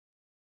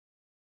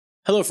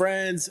Hello,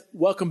 friends.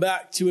 Welcome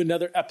back to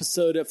another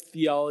episode of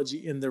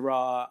Theology in the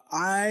Raw.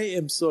 I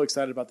am so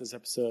excited about this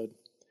episode,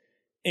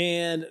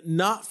 and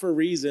not for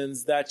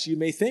reasons that you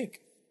may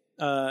think.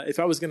 If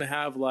I was going to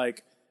have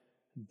like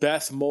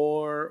Beth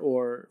Moore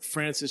or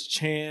Francis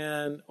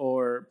Chan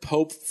or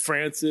Pope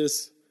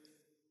Francis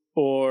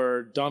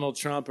or Donald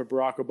Trump or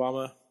Barack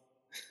Obama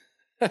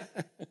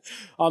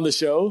on the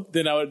show,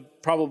 then I would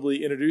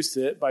probably introduce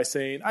it by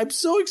saying, I'm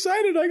so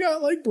excited. I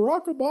got like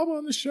Barack Obama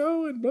on the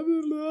show and blah,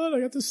 blah, blah.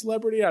 I got this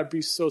celebrity. I'd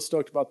be so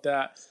stoked about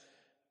that.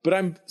 But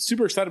I'm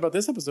super excited about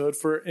this episode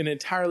for an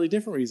entirely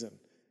different reason.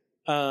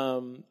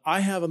 I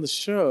have on the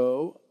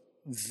show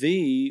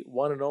the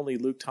one and only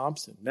Luke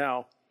Thompson.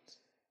 Now,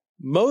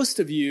 most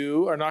of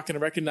you are not going to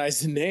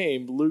recognize the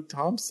name Luke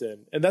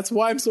Thompson. And that's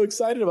why I'm so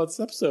excited about this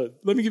episode.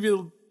 Let me give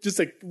you just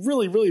a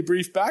really, really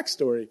brief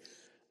backstory.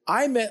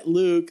 I met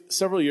Luke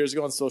several years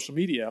ago on social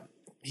media.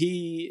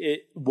 He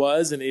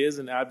was and is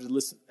an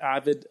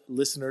avid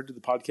listener to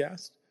the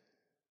podcast.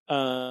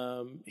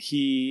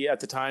 He, at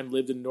the time,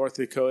 lived in North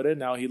Dakota.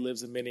 Now he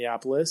lives in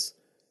Minneapolis.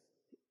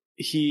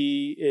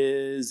 He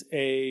is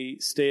a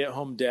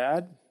stay-at-home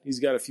dad. He's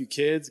got a few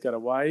kids, got a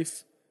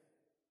wife,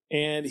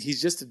 and he's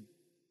just a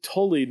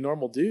totally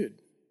normal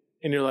dude.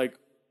 And you're like,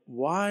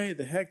 why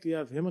the heck do you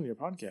have him on your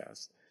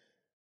podcast?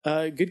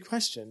 Good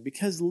question.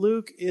 Because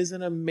Luke is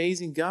an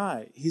amazing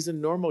guy. He's a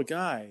normal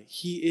guy.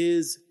 He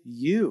is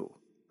you.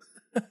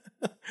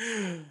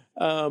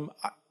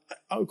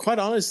 Quite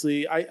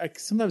honestly, I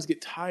sometimes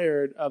get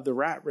tired of the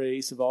rat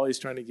race of always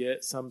trying to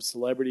get some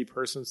celebrity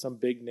person, some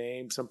big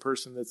name, some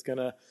person that's going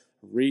to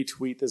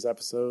retweet this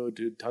episode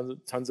to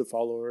tons of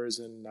followers,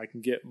 and I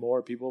can get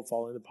more people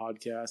following the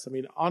podcast. I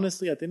mean,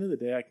 honestly, at the end of the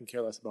day, I can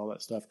care less about all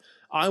that stuff.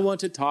 I want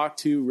to talk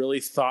to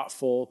really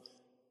thoughtful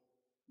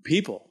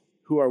people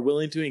who are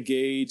willing to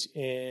engage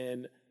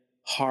in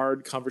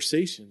hard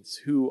conversations,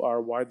 who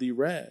are widely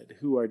read,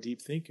 who are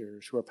deep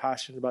thinkers, who are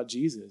passionate about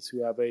Jesus,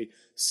 who have a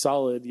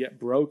solid yet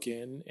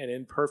broken and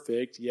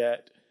imperfect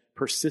yet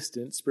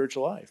persistent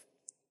spiritual life.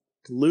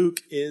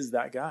 Luke is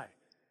that guy.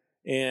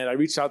 And I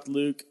reached out to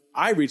Luke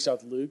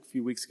a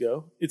few weeks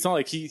ago. It's not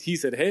like he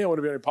said, hey, I want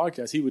to be on your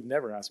podcast. He would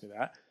never ask me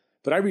that.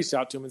 But I reached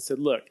out to him and said,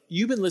 look,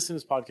 you've been listening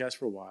to this podcast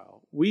for a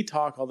while. We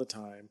talk all the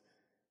time.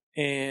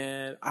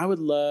 And I would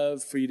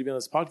love for you to be on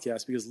this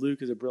podcast because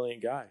Luke is a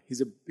brilliant guy. He's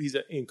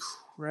an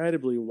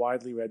incredibly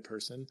widely read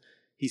person.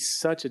 He's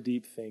such a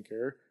deep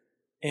thinker,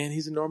 and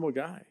he's a normal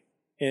guy.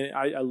 And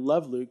I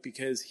love Luke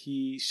because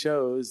he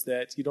shows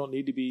that you don't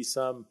need to be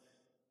some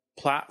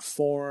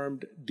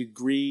platformed,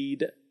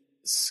 degreed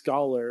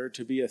scholar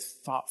to be a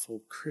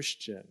thoughtful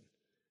Christian.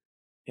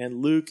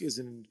 And Luke is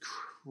an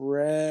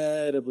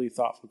incredibly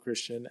thoughtful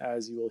Christian,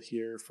 as you will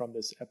hear from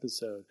this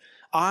episode.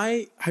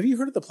 Have you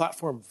heard of the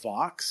platform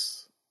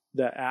Vox,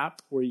 the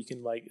app where you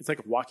can it's like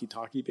a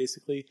walkie-talkie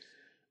basically?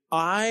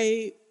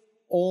 I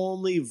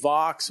only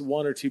Vox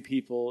one or two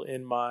people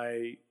in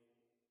my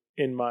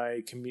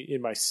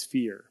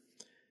sphere.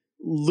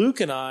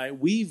 Luke and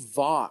we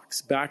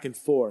Vox back and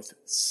forth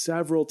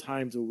several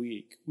times a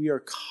week. We are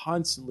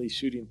constantly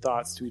shooting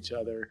thoughts to each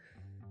other.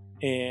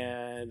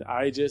 And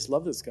I just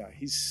love this guy.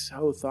 He's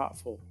so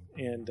thoughtful.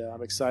 And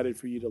I'm excited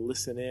for you to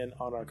listen in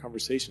on our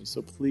conversation.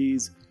 So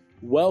please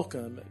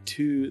welcome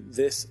to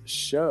this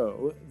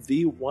show,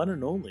 the one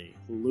and only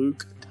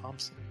Luke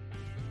Thompson.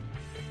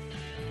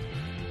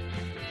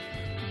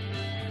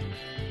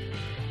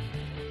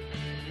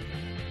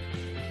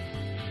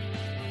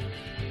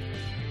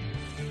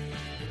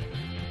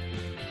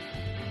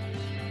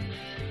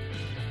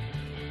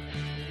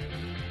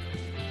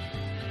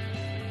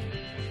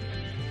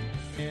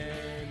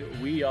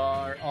 We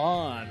are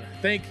on.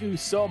 Thank you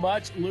so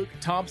much, Luke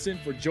Thompson,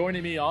 for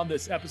joining me on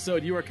this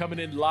episode. You are coming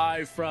in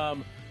live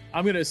from,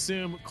 I'm going to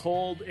assume,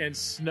 cold and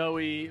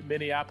snowy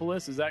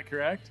Minneapolis. Is that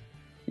correct?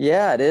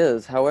 Yeah, it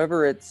is.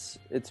 However, it's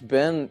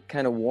been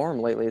kind of warm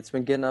lately. It's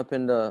been getting up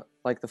into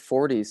like the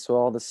 40s, so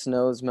all the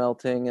snow's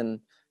melting, and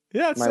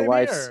yeah, my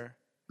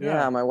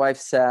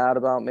wife's sad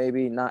about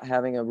maybe not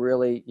having a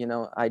really,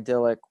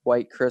 idyllic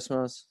white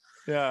Christmas.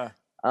 Yeah.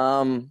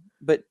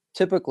 But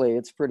typically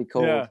it's pretty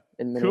cold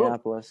in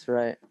Minneapolis, cool.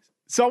 Right?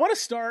 So I want to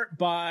start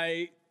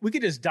by, we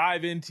could just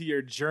dive into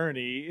your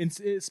journey,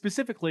 and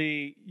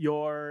specifically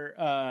your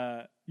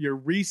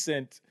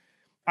recent,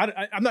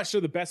 I'm not sure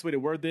the best way to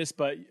word this,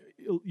 but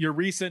your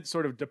recent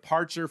sort of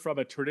departure from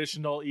a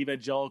traditional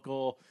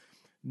evangelical,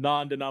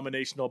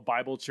 non-denominational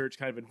Bible church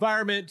kind of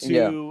environment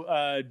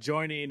to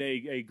joining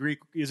a Greek,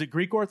 is it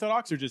Greek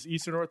Orthodox or just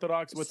Eastern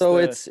Orthodox?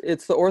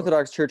 It's the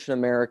Orthodox Church in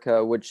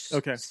America, which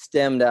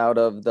stemmed out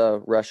of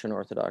the Russian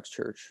Orthodox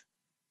Church.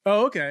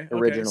 Oh, okay.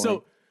 Originally.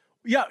 So,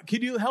 yeah,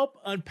 can you help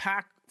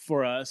unpack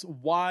for us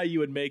why you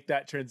would make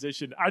that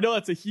transition? I know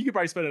you could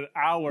probably spend an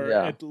hour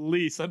at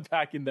least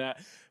unpacking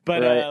that,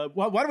 but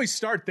why don't we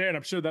start there? And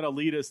I'm sure that'll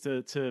lead us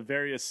to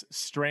various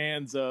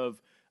strands of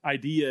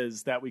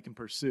ideas that we can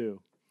pursue.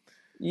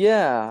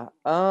 Yeah.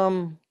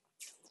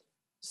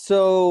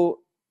 So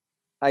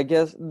I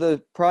guess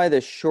probably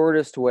the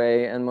shortest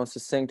way and most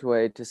succinct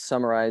way to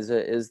summarize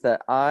it is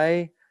that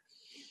I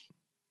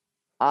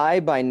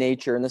I by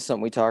nature, and this is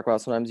something we talk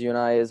about sometimes, you and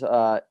I, is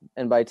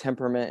and by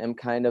temperament am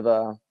kind of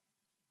a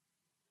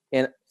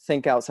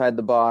think outside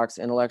the box,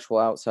 intellectual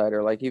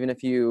outsider. Like even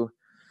if you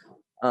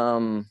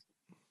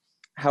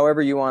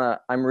however you want to,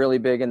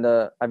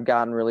 I've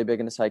gotten really big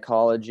into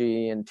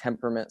psychology and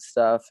temperament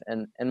stuff.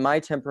 And my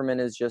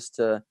temperament is just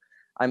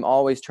I'm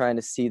always trying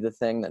to see the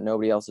thing that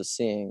nobody else is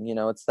seeing.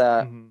 It's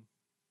that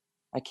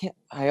Mm-hmm.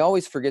 I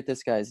always forget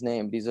this guy's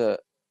name. He's a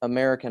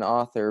American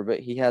author, but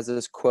he has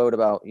this quote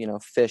about,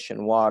 fish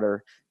and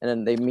water. And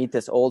then they meet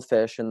this old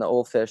fish, and the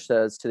old fish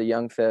says to the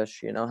young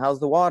fish, how's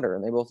the water?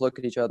 And they both look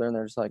at each other and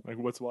they're just like,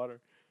 What's water?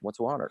 What's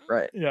water?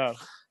 Right. Yeah.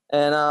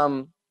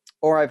 And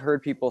or I've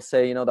heard people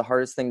say, the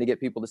hardest thing to get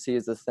people to see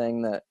is the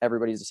thing that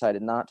everybody's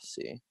decided not to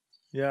see.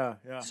 Yeah.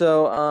 Yeah.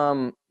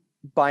 So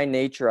by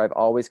nature, I've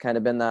always kind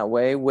of been that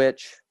way,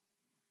 which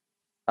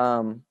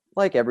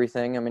like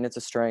everything, I mean, it's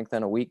a strength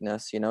and a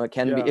weakness. It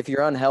can be, if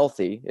you're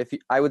unhealthy,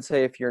 I would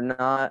say if you're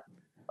not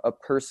a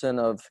person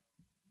of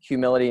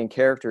humility and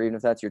character, even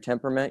if that's your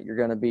temperament, you're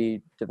going to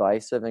be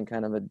divisive and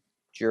kind of a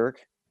jerk.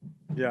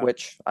 Yeah.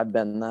 Which I've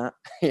been that,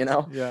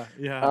 Yeah.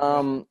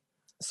 Yeah.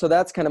 So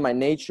that's kind of my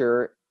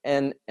nature.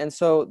 And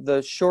so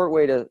the short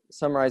way to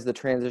summarize the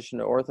transition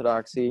to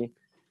Orthodoxy,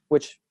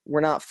 which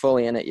we're not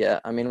fully in it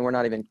yet. I mean, we're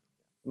not even,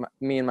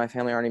 me and my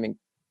family aren't even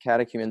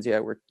catechumens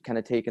yet. We're kind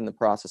of taking the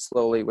process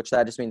slowly, which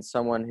that just means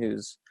someone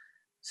who's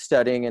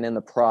studying and in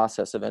the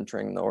process of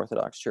entering the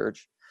Orthodox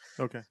Church.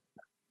 Okay.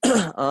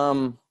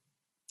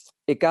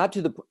 It got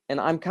to and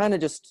I'm kind of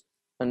just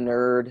a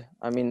nerd.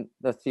 I mean,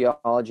 the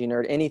theology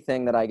nerd,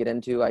 anything that I get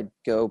into, I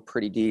go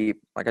pretty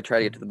deep. Like I try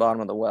to get to the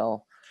bottom of the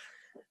well.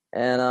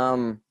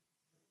 And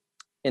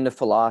into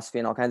philosophy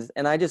and all kinds of,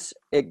 and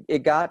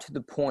it got to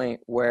the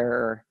point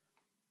where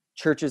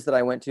churches that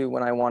I went to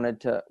when we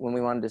wanted to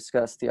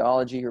discuss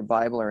theology or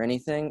Bible or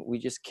anything, we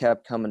just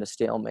kept coming to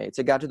stalemates.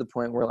 It got to the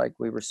point where like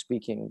we were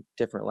speaking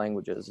different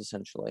languages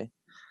essentially.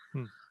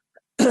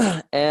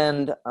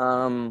 And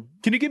can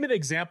you give me an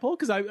example?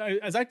 Because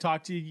as I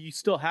talk to you, you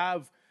still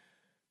have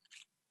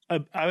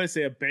I would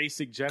say a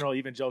basic general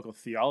evangelical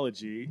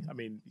theology. I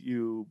mean,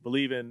 you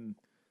believe in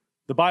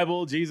the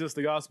Bible, Jesus,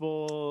 the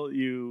gospel. I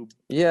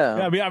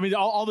mean,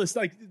 all this,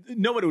 like,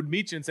 no one would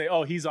meet you and say,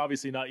 "Oh, he's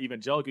obviously not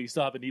evangelical." You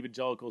still have an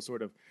evangelical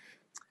sort of,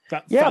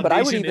 but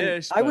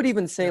I would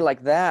even say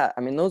like that.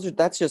 I mean,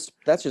 that's just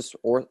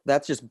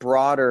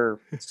broader,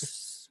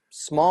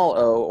 small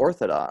O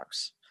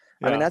Orthodox.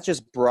 Yeah. I mean, that's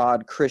just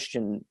broad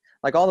Christian,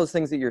 like all those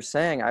things that you're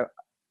saying.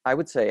 I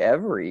would say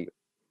every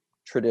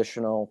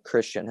traditional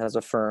Christian has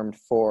affirmed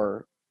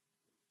forever.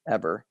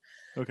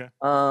 Okay.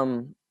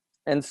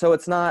 And so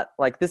it's not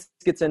like, this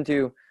gets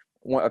into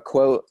a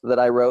quote that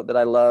I wrote that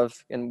I love,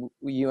 and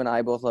you and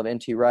I both love.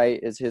 N.T. Wright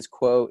is his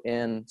quote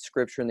in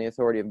Scripture and the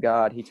Authority of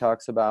God. He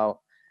talks about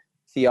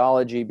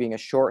theology being a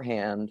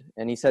shorthand,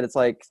 and he said it's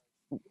like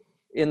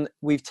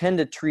we tend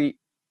to treat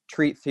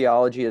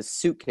theology as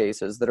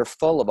suitcases that are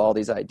full of all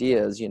these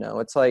ideas.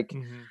 It's like,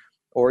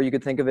 or you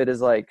could think of it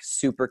as like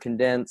super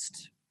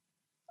condensed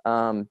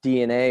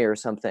DNA or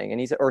something, and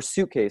he said, or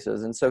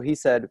suitcases. And so he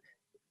said,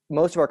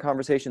 most of our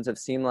conversations have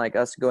seemed like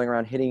us going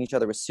around hitting each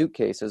other with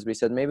suitcases. We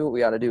said, maybe what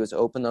we ought to do is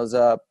open those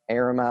up,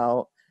 air them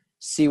out,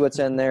 see what's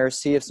in there,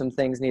 see if some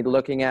things need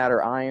looking at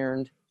or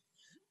ironed.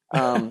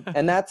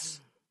 And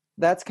that's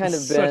kind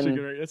of been...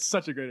 It's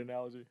such a great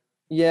analogy.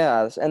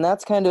 Yeah, and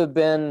that's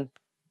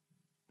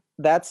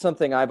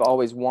something I've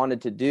always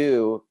wanted to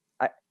do.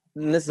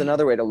 And this is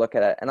another way to look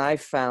at it. And I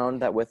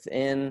found that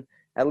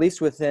at least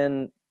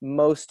within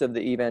most of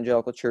the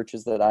evangelical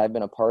churches that I've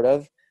been a part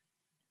of,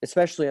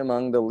 especially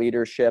among the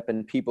leadership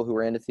and people who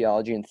were into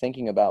theology and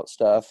thinking about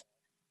stuff,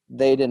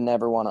 they didn't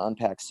ever want to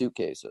unpack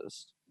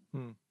suitcases.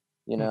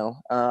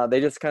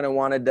 They just kind of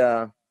wanted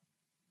to,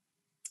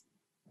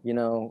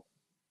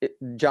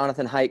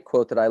 Jonathan Haidt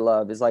quote that I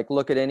love is like,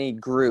 look at any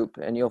group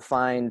and you'll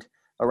find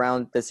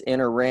around this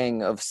inner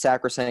ring of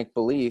sacrosanct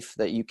belief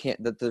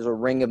that there's a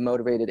ring of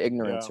motivated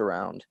ignorance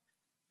around.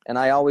 And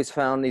I always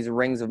found these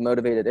rings of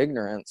motivated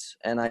ignorance.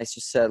 And I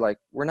just said, like,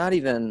 we're not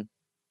even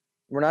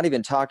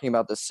talking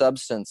about the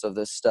substance of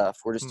this stuff.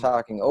 We're just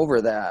talking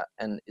over that,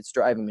 and it's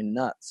driving me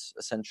nuts,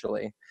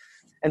 essentially.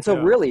 And so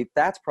really,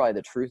 that's probably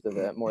the truth of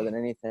it more than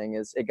anything,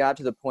 is it got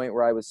to the point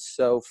where I was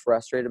so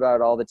frustrated about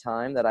it all the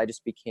time that I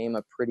just became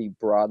a pretty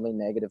broadly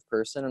negative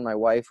person. And my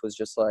wife was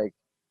just like,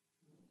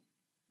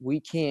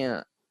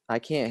 I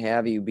can't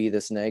have you be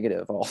this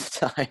negative all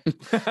the time,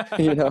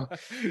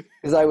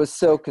 because I was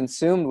so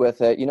consumed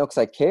with it, because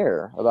I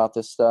care about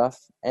this stuff.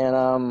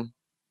 And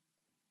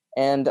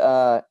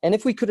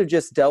if we could have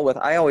just dealt with,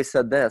 I always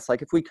said this,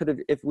 like if we could have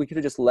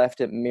just left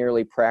it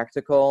merely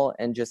practical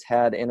and just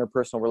had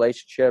interpersonal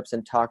relationships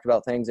and talked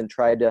about things and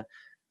tried to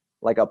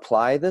like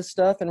apply this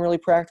stuff in really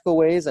practical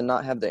ways and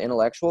not have the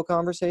intellectual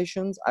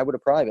conversations, I would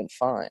have probably been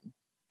fine.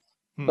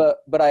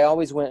 But I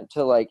always went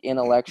to like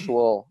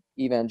intellectual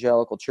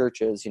evangelical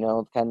churches, kind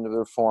of the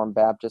Reformed,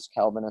 Baptist,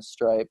 Calvinist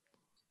stripe.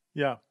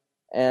 Yeah.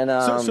 And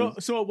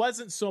so it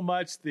wasn't so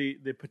much the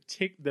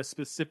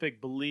specific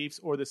beliefs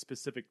or the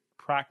specific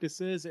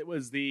practices. It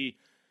was the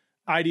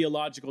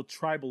ideological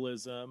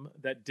tribalism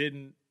that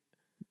didn't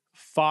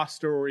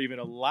foster or even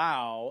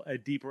allow a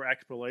deeper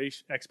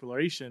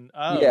exploration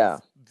of Yeah.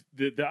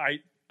 the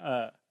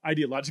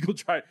ideological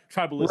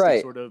tribalistic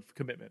Right. sort of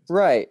commitments.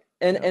 Right.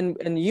 And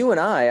Yeah. and you and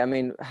I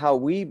mean, how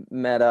we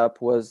met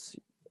up was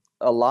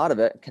a lot of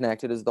it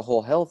connected is the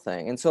whole hell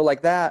thing. And so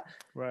like that,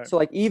 Right. so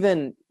like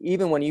even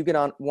when you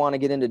want to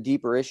get into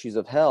deeper issues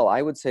of hell,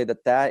 I would say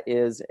that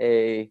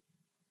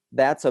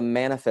that's a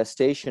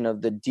manifestation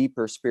of the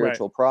deeper Right.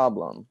 spiritual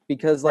problem.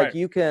 Because like Right.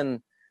 you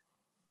can,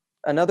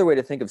 another way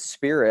to think of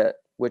spirit,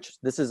 which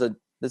this is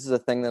a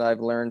thing that I've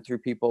learned through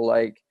people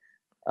like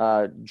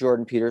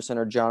Jordan Peterson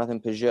or Jonathan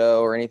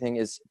Peugeot or anything,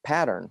 is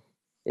pattern.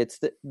 It's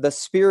the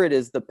spirit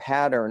is the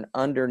pattern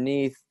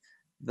underneath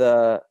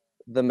the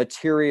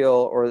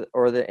material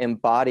or the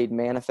embodied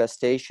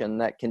manifestation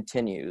that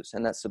continues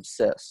and that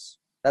subsists.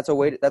 That's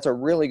a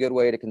really good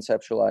way to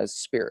conceptualize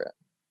spirit.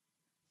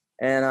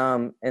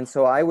 And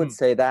so I would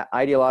say that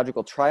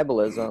ideological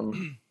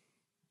tribalism,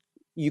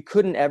 you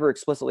couldn't ever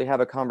explicitly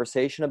have a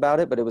conversation about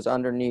it, but it was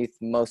underneath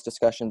most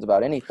discussions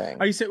about anything.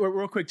 Are you saying,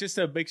 real quick, just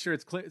to make sure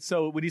it's clear?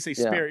 So when you say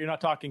Yeah. spirit, you're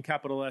not talking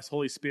capital S,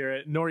 Holy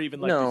Spirit, nor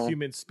even like No. the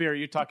human spirit.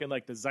 You're talking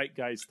like the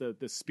zeitgeist,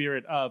 the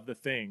spirit of the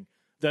thing,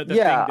 the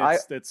Yeah, thing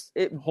that's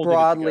it holding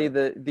broadly it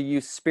together. the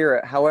use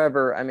spirit.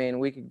 However, I mean,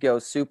 we could go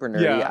super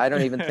nerdy. Yeah. I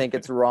don't even think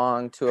it's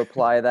wrong to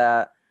apply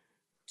that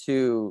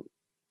to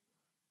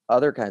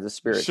other kinds of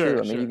spirit too.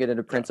 I mean, you get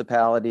into Yeah.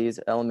 principalities,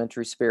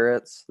 elementary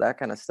spirits, that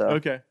kind of stuff.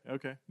 Okay,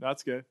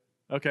 that's good.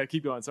 Okay,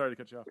 keep going. Sorry to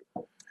cut you off.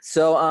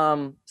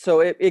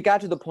 So it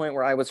got to the point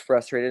where I was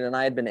frustrated, and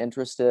I had been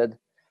interested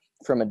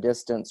from a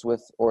distance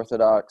with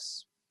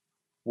Orthodox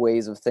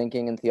ways of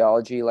thinking and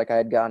theology. Like I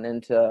had gotten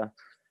into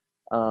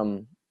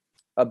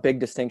a big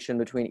distinction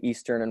between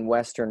Eastern and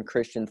Western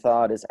Christian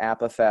thought is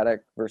apophatic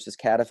versus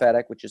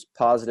cataphatic, which is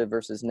positive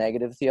versus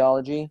negative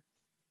theology.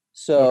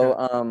 So,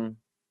 Okay.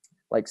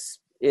 like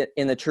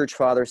in the Church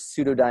Fathers,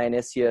 Pseudo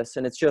Dionysius,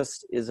 and it's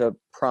just is a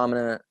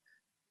prominent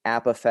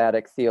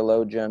apophatic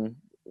theologian.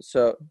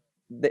 So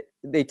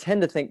they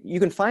tend to think, you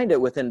can find it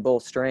within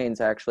both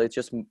strains, actually. It's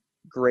just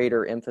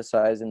greater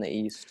emphasized in the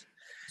East.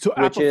 So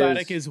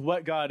apophatic is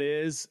what God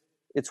is.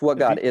 It's what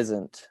God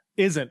isn't.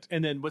 Isn't.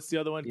 And then what's the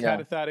other one? Yeah.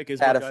 Cataphatic is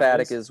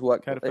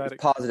what God is.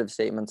 It's positive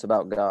statements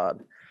about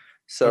God.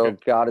 So okay.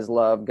 God is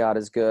love, God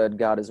is good,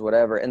 God is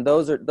whatever. And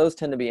those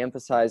tend to be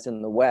emphasized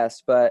in the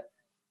West, but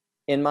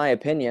in my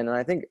opinion,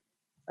 I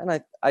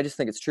just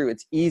think it's true,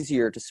 it's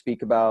easier to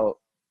speak about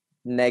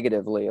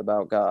negatively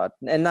about God,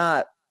 and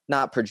not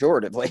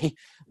pejoratively,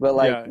 but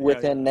like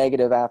within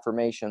negative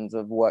affirmations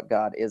of what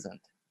God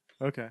isn't.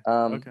 Okay.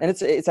 And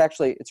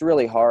it's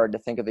really hard to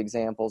think of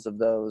examples of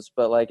those,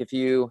 but like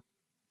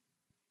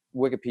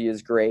Wikipedia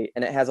is great,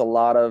 and it has a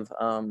lot of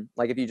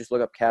like if you just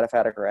look up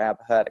cataphatic or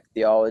apophatic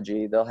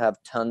theology, they'll have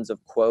tons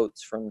of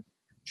quotes from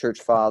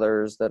church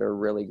fathers that are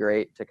really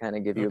great to kind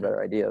of give you a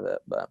better idea of it.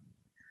 But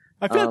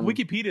I feel like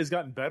Wikipedia has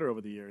gotten better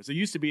over the years. It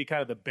used to be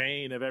kind of the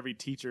bane of every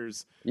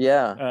teacher's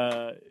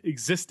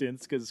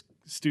existence because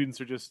students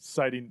are just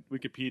citing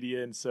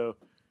Wikipedia, and so.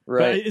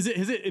 Right. But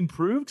has it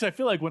improved? Because I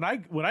feel like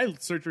when I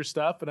search for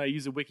stuff and I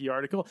use a wiki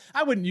article,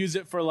 I wouldn't use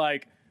it for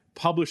like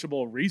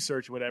publishable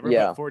research or whatever,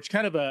 but for it's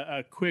kind of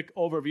a quick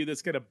overview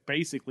that's going to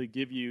basically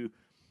give you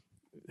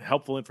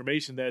helpful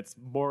information that's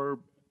more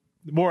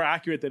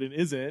accurate than it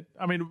isn't.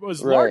 I mean, it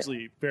was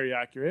largely very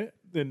accurate,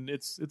 then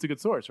it's a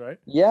good source, right?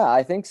 Yeah,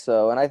 I think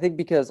so. And I think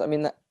because, I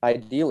mean,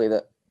 ideally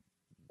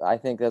I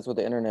think that's what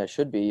the internet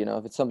should be. You know,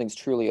 if it's something's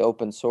truly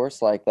open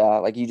source like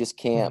that, like you just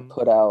can't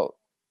put out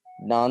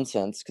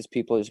nonsense because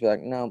people just be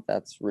like, no,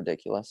 that's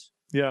ridiculous.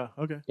 Yeah.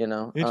 Okay. You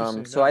know,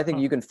 so I think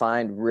you can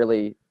find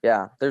really,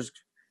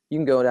 you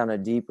can go down a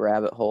deep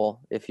rabbit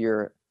hole if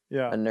you're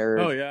a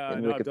nerd. Oh yeah,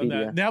 in no, Wikipedia. I've done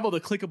that. They have all the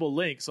clickable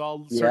links. So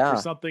I'll search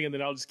for something and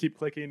then I'll just keep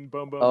clicking.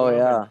 Boom, boom. Oh boom,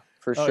 yeah,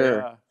 for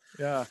sure.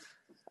 Yeah.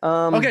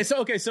 Okay.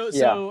 So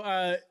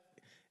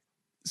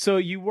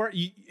you weren't.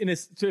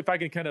 So if I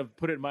can kind of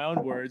put it in my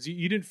own words,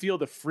 you didn't feel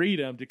the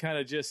freedom to kind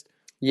of just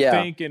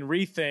think and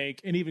rethink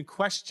and even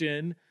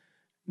question.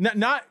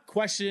 Not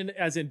question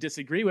as in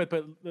disagree with,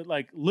 but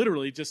like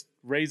literally just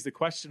raise the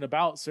question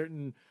about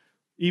certain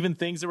even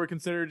things that were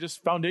considered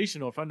just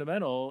foundational,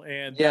 fundamental.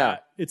 And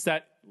it's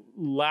that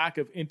lack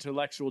of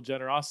intellectual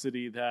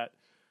generosity that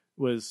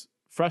was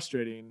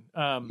frustrating.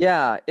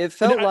 It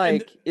felt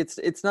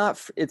it's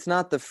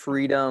not the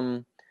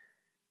freedom.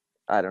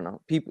 I don't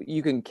know. People,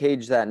 you can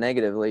cage that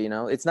negatively, you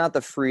know. It's not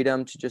the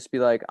freedom to just be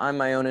like, I'm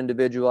my own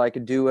individual, I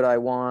could do what I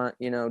want,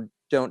 you know,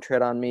 don't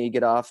tread on me,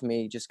 get off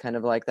me, just kind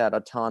of like that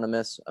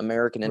autonomous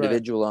American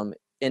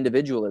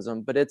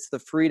individualism. But it's the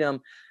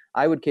freedom,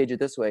 I would cage it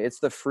this way, it's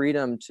the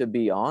freedom to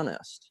be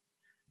honest.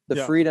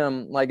 The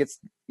freedom, like it's,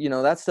 you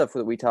know, that stuff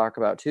that we talk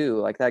about too,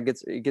 like that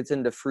gets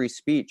into free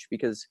speech,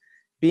 because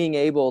being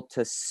able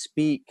to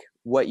speak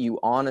what you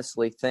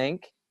honestly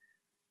think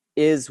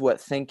is what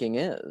thinking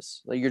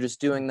is. Like you're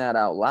just doing that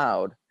out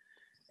loud.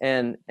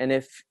 And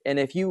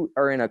if you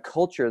are in a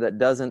culture that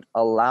doesn't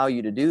allow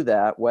you to do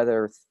that,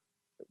 whether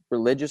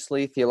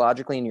religiously,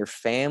 theologically, in your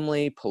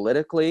family,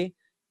 politically,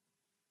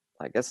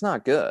 like it's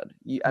not good.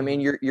 I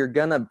mean, Mhm. you're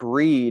gonna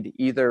breed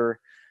either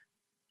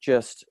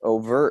just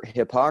overt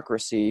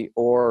hypocrisy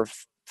or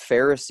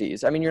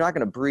Pharisees. I mean, you're not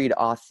going to breed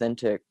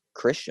authentic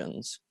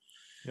Christians.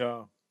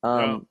 Yeah. Yeah.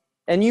 Um,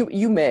 and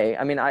you may.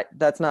 I mean,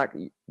 that's not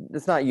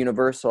it's not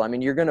universal. I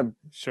mean, you're going to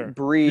Sure. You're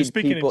breed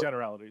speaking in people,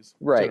 generalities.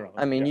 right? I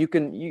Generalities. mean,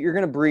 Yeah. you're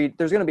going to breed.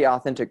 There's going to be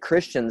authentic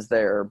Christians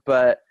there,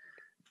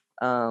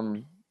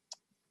 um,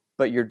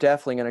 but you're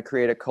definitely going to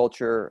create a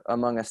culture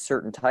among a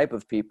certain type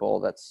of people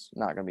that's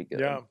not going to be good.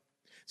 Yeah.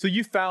 So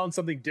you found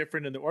something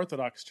different in the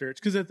Orthodox Church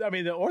because I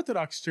mean the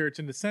Orthodox Church,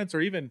 in the sense,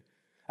 or even,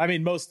 I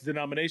mean, most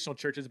denominational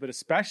churches, but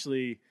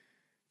especially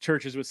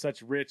churches with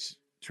such rich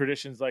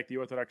traditions like the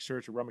Orthodox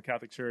Church or Roman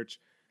Catholic Church.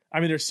 I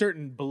mean, there's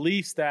certain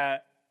beliefs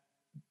that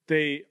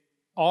they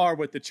are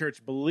what the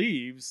church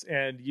believes,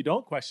 and you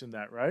don't question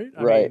that, right?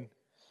 I Right. mean,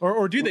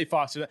 or do they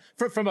foster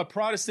that? From a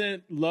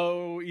Protestant,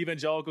 low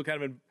evangelical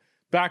kind of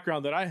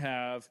background that I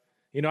have,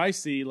 I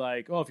see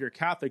like, oh, if you're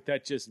Catholic,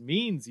 that just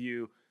means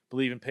you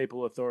believe in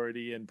papal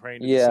authority and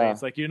praying to the Yeah.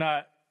 saints. Like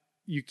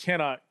you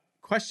cannot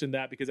question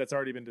that because that's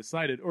already been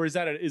decided. Or is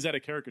that a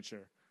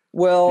caricature?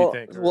 Do you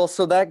think? Or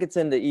So that gets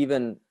into,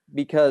 even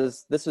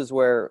because this is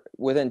where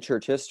within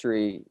church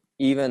history,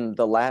 even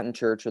the Latin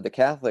Church or the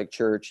Catholic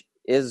Church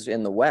is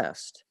in the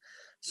West.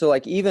 So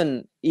like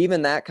even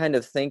that kind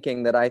of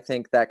thinking, that I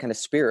think that kind of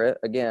spirit,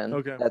 again,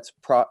 okay,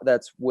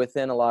 that's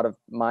within a lot of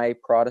my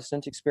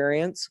Protestant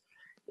experience,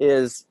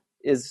 is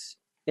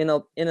in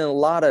a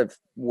lot of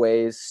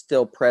ways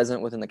still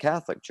present within the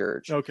Catholic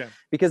Church, okay,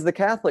 because the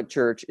Catholic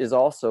Church is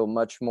also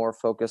much more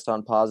focused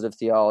on positive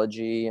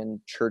theology and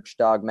church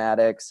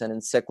dogmatics and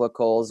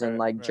encyclicals and right,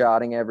 like right,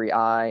 jotting every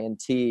I and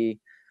T.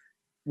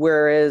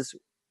 Whereas,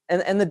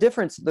 and the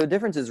difference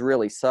is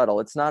really subtle.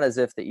 It's not as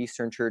if the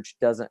Eastern Church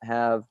doesn't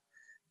have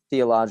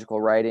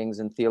theological writings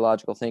and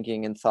theological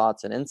thinking and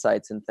thoughts and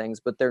insights and things,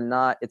 but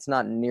it's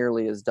not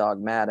nearly as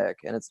dogmatic,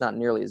 and it's not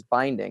nearly as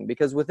binding,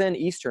 because within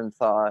Eastern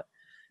thought,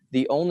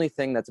 the only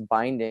thing that's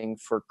binding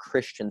for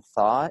Christian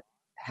thought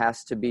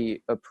has to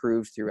be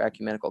approved through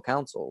ecumenical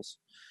councils.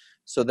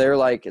 So they're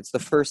like, it's the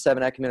first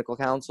 7 ecumenical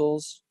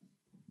councils.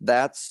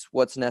 That's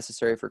what's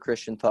necessary for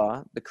Christian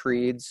thought, the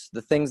creeds,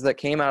 the things that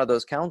came out of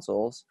those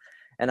councils.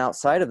 And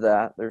outside of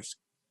that,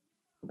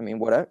 I mean,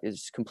 what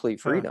is complete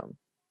huh. freedom,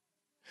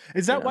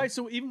 Is you that know? why?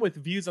 So even with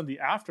views on the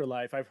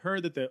afterlife, I've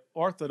heard that the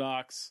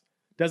Orthodox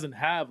doesn't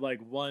have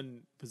like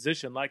one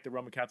position like the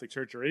Roman Catholic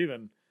Church, or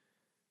even,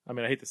 I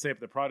mean, I hate to say it,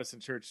 but the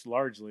Protestant Church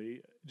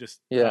largely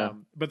just, Yeah.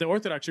 but the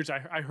Orthodox Church,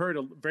 I heard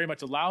very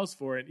much allows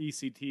for an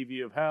ECT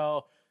view of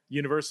hell,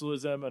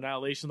 universalism,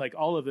 annihilation. Like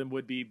all of them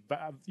would be,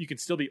 you can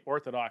still be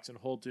Orthodox and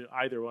hold to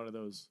either one of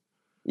those.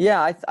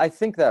 Yeah, I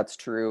think that's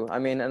true. I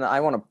mean, and I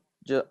want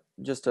to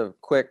just a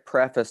quick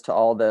preface to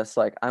all this.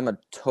 Like, I'm a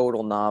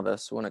total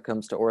novice when it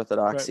comes to Right.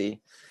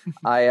 orthodoxy.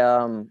 I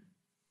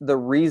The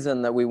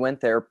reason that we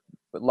went there,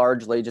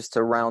 largely just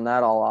to round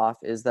that all off,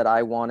 is that I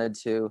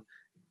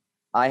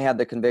had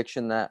the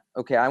conviction that,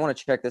 okay, I want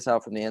to check this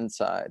out from the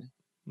inside.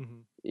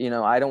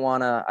 Mm-hmm. I don't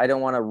want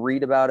to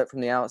read about it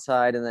from the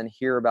outside and then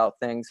hear about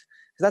things,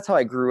 because that's how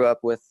I grew up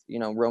with,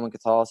 Roman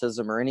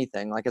Catholicism or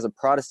anything. Like, as a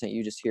Protestant,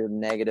 you just hear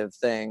negative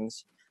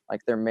things,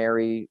 like they're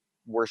Mary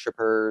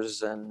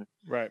worshipers, and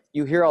Right.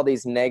 you hear all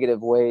these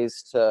negative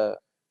ways to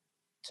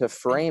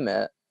frame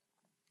it.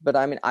 But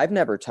I mean, I've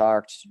never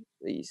talked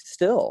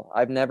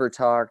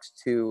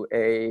to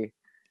a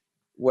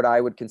what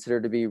I would consider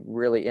to be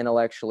really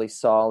intellectually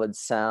solid,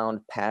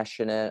 sound,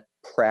 passionate,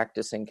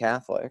 practicing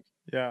Catholic.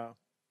 Yeah.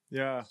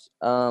 Yeah.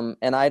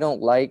 And I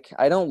don't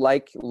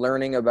like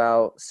learning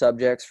about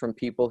subjects from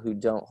people who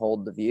don't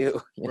hold the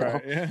view.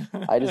 Right.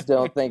 I just Yeah.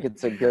 don't think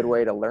it's a good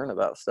way to learn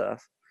about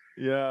stuff.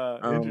 Yeah.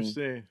 Um,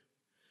 Interesting.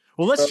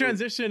 Well, let's so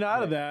transition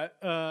out of yeah,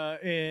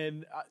 that.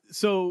 And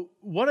so,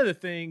 one of the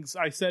things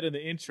I said in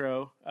the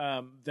intro,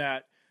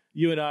 that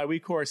you and we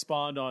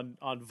correspond on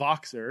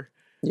Voxer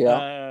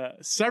yeah,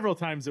 several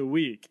times a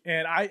week,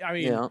 and I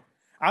mean, yeah,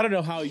 I don't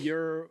know how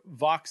your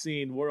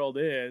Voxing world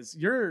is.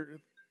 You're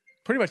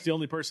pretty much the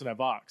only person at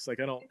Vox. Like,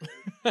 I don't,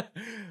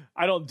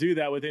 I don't do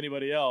that with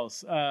anybody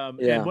else. And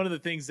yeah, one of the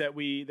things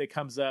that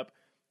comes up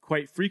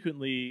quite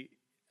frequently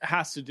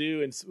has to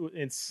do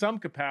in some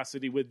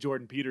capacity with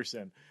Jordan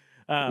Peterson.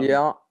 Um,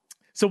 yeah.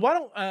 so why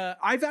don't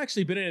I've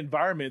actually been in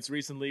environments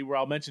recently where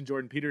I'll mention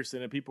Jordan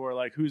Peterson and people are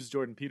like, "Who's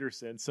Jordan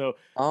Peterson?" So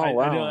Oh I know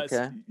wow, that's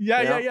okay,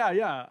 yeah, yeah, yeah,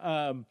 yeah,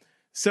 yeah.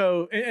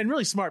 So and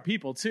really smart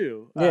people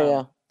too. yeah,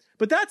 yeah,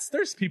 But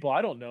there's people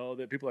I don't know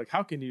that people are like,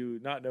 how can you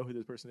not know who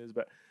this person is?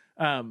 But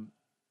um,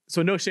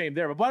 so no shame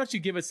there. But why don't you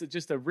give us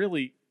just a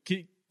really,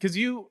 because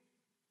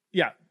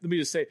yeah, let me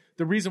just say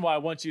the reason why I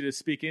want you to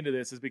speak into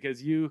this is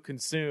because you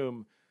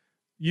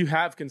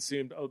have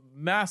consumed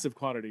massive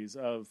quantities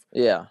of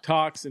yeah,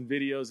 talks and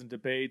videos and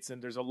debates,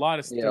 and there's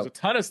yeah. a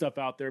ton of stuff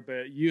out there,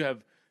 but you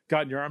have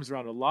gotten your arms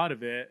around a lot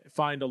of it,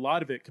 find a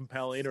lot of it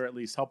compelling or at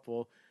least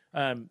helpful.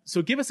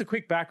 So give us a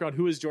quick background.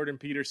 Who is Jordan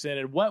Peterson,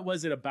 and what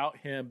was it about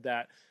him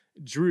that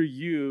drew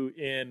you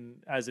in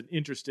as an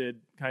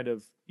interested kind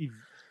of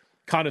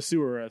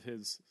connoisseur of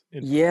his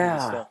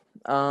Yeah. stuff?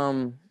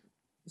 Um,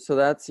 So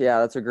that's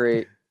a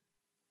great,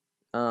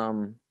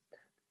 um,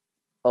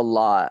 a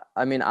lot.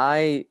 I mean,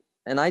 I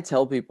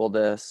tell people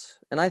this,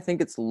 and I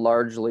think it's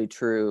largely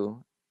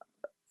true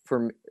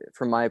from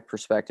my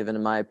perspective and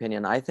in my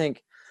opinion. I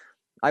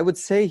would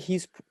say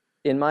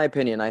in my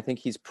opinion, I think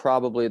he's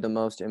probably the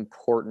most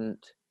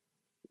important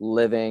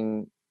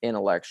living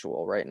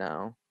intellectual right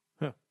now.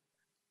 Huh.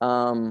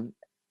 Um,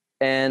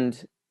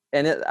 and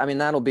I mean,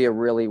 that'll be a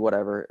really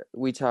whatever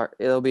we talk.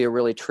 It'll be a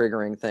really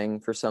triggering thing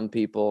for some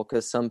people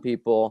because some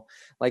people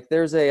like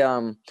there's a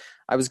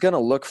I was gonna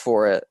look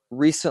for it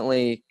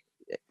recently,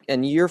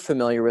 and you're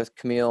familiar with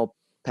Camille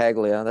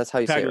Paglia. That's how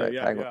you say it, Paglia, right?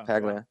 yeah, yeah, yeah,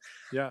 Paglia.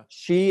 yeah.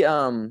 She She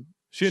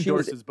she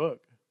was endorsed his book.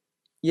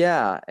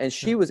 yeah, and Yeah.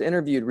 she was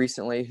interviewed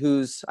recently.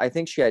 I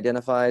think she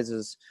identifies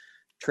as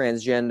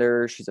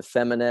transgender. She's a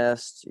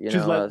feminist. You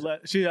She's know,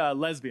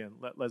 lesbian,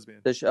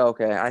 lesbian.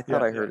 okay, I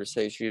thought Yeah, I yeah. heard her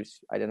say she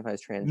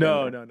identifies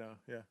No, transgender. no, no.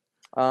 Yeah,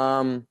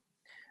 Um,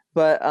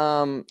 but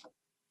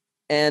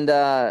and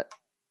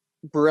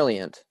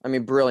brilliant. I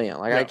mean, brilliant.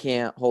 Like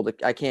yeah,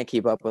 I can't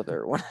keep up with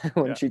her when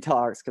yeah, she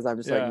talks because I'm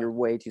just like, yeah. you're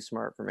way too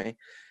smart for me.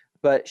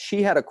 But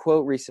she had a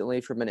quote recently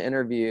from an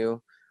interview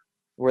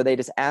where they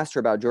just asked her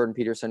about Jordan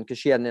Peterson because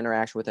she had an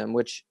interaction with him.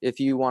 Which, if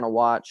you want to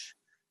watch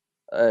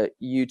a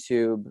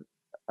YouTube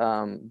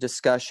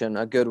discussion,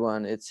 a good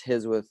one, it's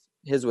his with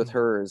Mhm.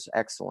 her is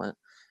excellent.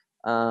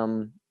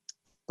 Um,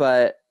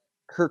 but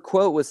her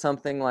quote was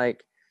something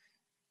like,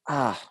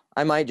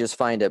 I might just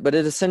find it, but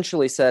it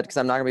essentially said, because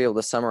I'm not gonna be able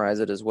to summarize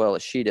it as well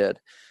as she did,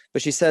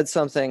 but she said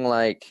something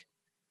like,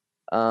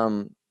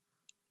 um,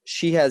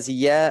 she has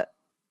yet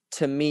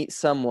to meet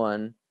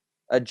someone,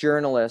 a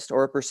journalist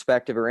or a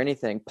perspective or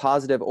anything,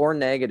 positive or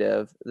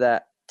negative,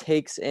 that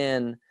takes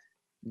in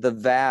the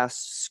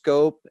vast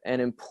scope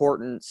and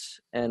importance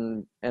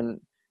and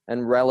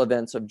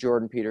relevance of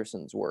Jordan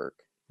Peterson's work.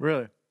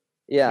 Really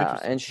Yeah,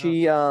 interesting. and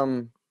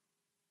Huh.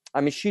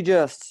 I mean,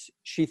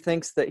 she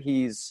thinks that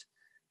he's,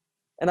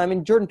 and I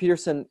mean, Jordan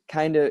Peterson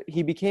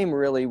he became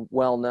really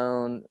well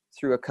known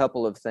through a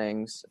couple of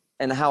things.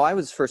 And how I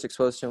was first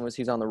exposed to him was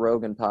he's on the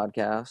Rogan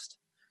podcast.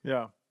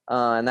 Yeah,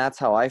 And that's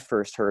how I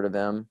first heard of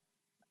him.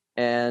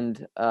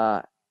 And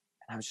I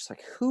was just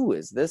like, who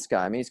is this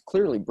guy? I mean, he's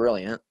clearly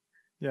brilliant.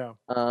 yeah.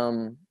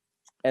 Um,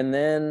 and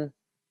then,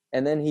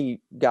 and then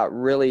he got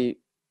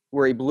really,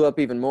 where he blew up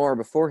even more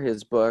before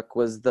his book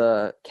was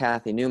the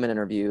Kathy Newman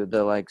interview,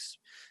 the Mhm.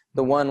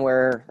 one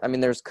where, I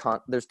mean, there's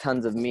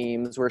tons of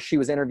memes where she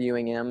was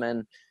interviewing him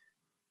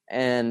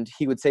and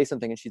he would say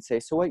something and she'd say,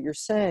 so what you're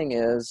saying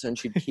is, and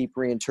she'd keep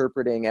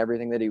reinterpreting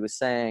everything that he was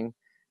saying.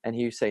 And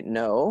he would say,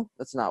 no,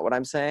 that's not what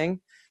I'm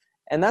saying.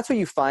 And that's what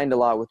you find a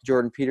lot with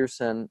Jordan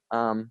Peterson.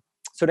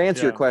 So to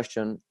answer your Yeah,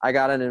 question, I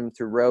got into him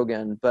through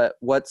Rogan, but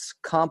what's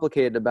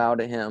complicated about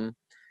him,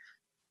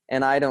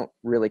 and I don't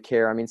really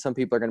care. I mean, some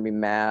people are going to be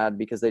mad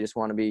because they just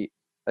want to be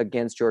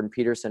against Jordan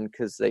Peterson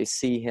because they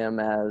see him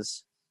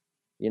as,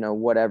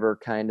 whatever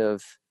kind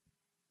of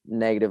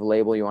negative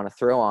label you want to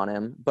throw on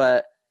him.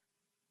 But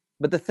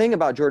the thing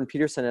about Jordan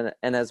Peterson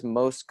and as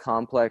most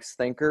complex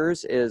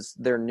thinkers is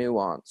they're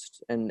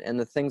nuanced and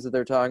the things that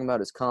they're talking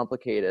about is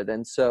complicated.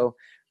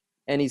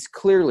 And he's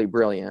clearly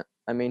brilliant.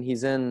 I mean,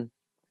 he's in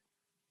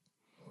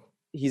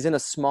a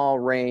small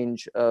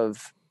range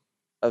of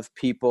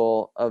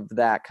people of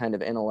that kind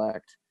of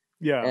intellect.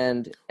 yeah.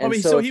 And Well, I and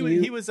mean, so so if you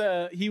he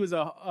was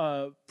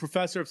a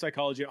professor of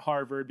psychology at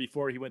Harvard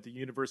before he went to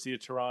University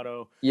of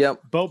Toronto.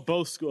 Yep,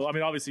 Both school. I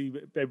mean, obviously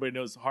everybody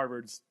knows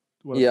Harvard's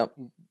one of the yep,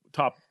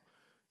 top.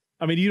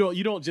 I mean,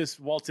 you don't just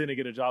waltz in and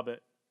get a job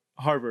at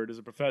Harvard as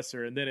a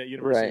professor and then at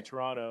University of right.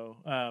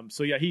 Toronto.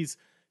 So yeah, he's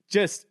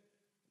just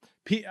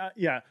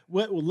yeah.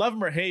 Love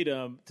him or hate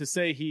him, to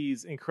say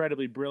he's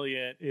incredibly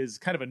brilliant is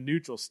kind of a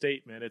neutral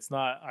statement. It's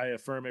not I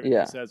affirm everything he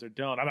Yeah, says or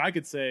don't. I mean, I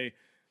could say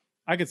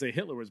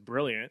Hitler was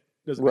brilliant.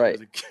 Doesn't mean he right.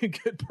 was a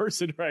good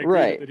person or I agree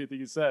with Right. anything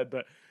he said.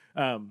 But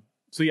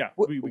so yeah,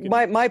 we can.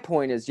 My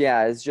point is,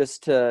 yeah, is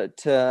just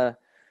to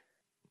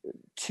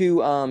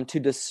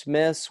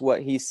dismiss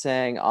what he's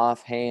saying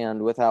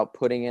offhand without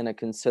putting in a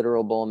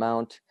considerable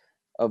amount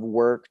of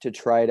work to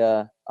try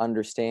to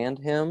understand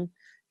him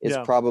is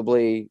Yeah.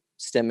 probably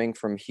stemming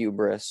from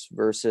hubris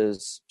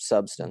versus Mm-hmm.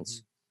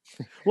 substance,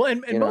 Well,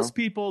 and you know? most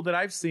people that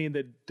I've seen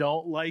that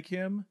don't like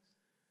him,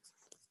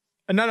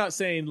 and I'm not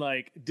saying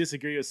like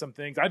disagree with some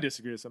things. I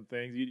disagree with some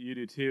things. You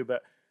do too,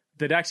 but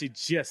that actually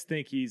just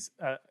think he's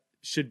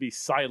should be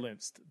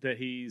silenced. That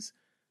he's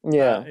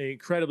Yeah.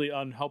 incredibly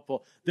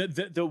unhelpful.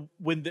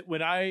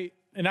 When I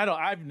and I don't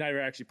I've never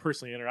actually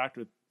personally interacted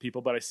with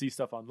people, but I see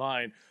stuff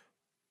online.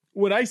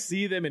 When I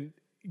see them and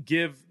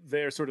give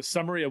their sort of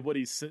summary of what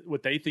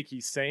they think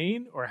he's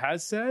saying or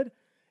has said,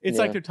 it's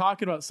like Yeah. they're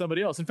talking about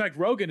somebody else. In fact,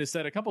 Rogan has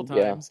said a couple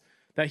Yeah. times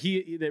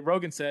that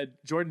Rogan said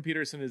Jordan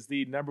Peterson is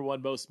the number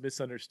one most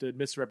misunderstood,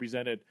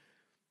 misrepresented,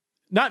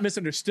 not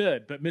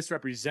misunderstood, but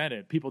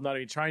misrepresented. People not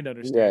even trying to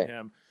understand Right.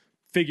 him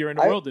figure in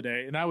the I world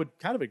today, and I would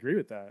kind of agree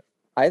with that.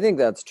 I think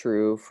that's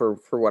true for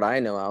what I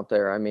know out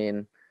there. I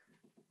mean,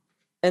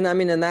 and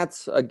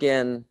that's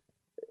again,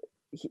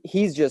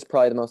 he's just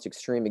probably the most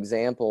extreme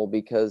example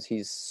because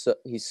he's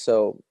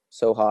so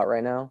hot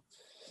right now.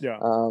 Yeah.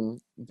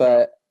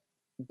 But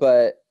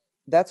but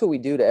that's what we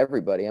do to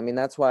everybody. I mean,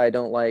 that's why I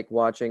don't like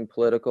watching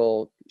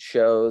political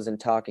shows and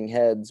talking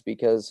heads,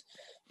 because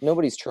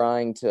nobody's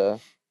trying to,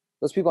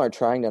 those people aren't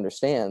trying to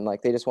understand.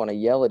 Like, they just want to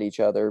yell at each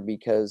other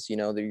because, you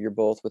know, you're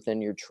both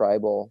within your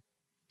tribal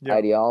Yeah.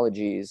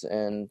 ideologies,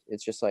 and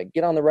it's just like,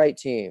 get on the right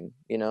team,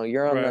 you know,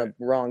 you're on Right.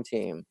 the wrong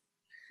team.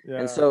 Yeah.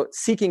 And so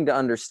seeking to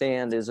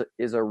understand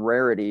is a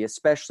rarity,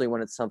 especially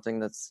when it's something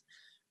that's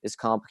as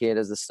complicated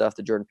as the stuff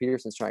that Jordan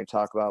Peterson's trying to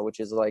talk about,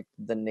 which is like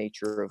the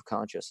nature of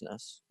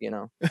consciousness, you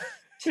know.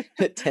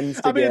 It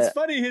tends to I mean, get, it's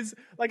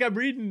funny. I'm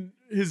reading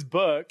his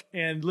book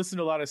and listening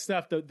to a lot of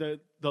stuff. The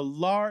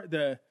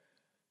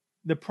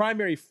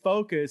primary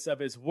focus of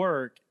his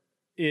work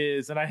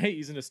is, and I hate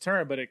using this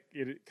term, but it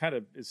kind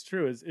of is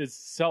true, is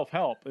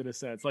self-help in a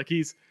sense. Like,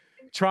 he's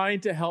trying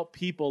to help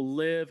people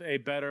live a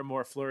better,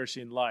 more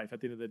flourishing life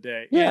at the end of the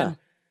day. yeah. And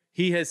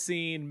he has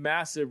seen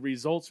massive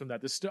results from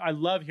that. I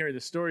love hearing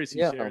the stories he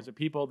shares of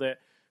people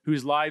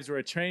whose lives were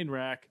a train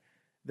wreck.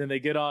 Then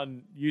they get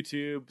on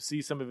YouTube,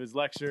 see some of his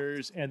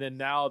lectures, and then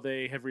now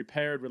they have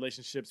repaired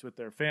relationships with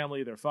their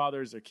family, their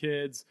fathers, their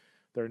kids,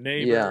 their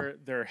neighbor.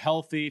 They're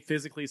healthy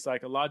physically,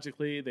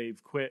 psychologically.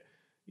 They've quit,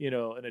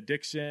 an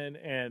addiction.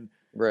 And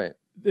Right.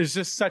 there's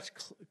just such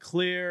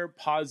clear,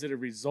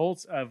 positive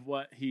results of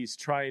what he's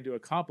trying to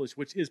accomplish,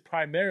 which is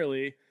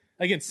primarily,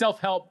 again,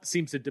 self-help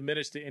seems to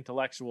diminish the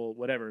intellectual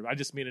whatever. I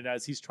just mean it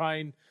as he's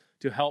trying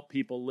to help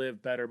people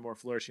live better, more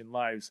flourishing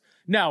lives.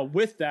 Now,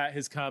 with that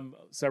has come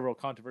several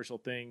controversial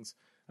things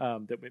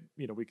that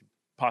we could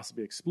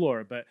possibly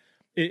explore. But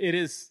it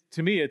is,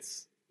 to me,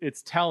 it's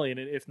telling,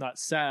 if not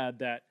sad,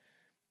 that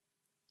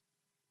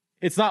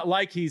it's not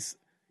like he's,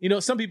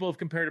 some people have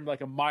compared him like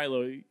a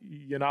Milo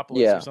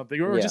Yiannopoulos or something,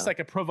 or just like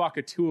a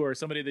provocateur,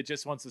 somebody that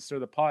just wants to stir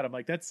the pot. I'm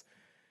like,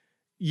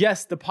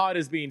 yes, the pot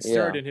is being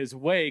stirred in his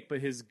wake, but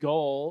his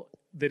goal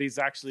that he's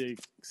actually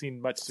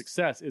seen much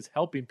success is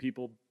helping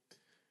people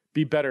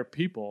be better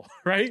people,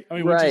 right? I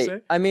mean, what'd you say?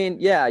 I mean,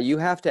 yeah, you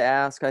have to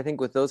ask, I think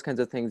with those kinds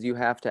of things, you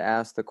have to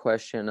ask the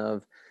question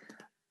of,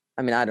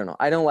 I mean, I don't know.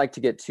 I don't like to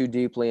get too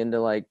deeply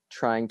into like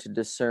trying to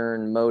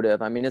discern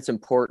motive. I mean, it's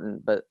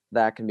important, but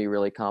that can be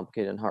really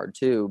complicated and hard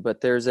too.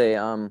 But there's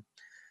a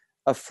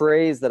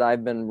phrase that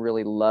I've been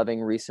really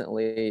loving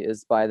recently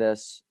is by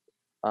this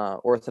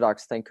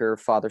Orthodox thinker,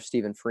 Father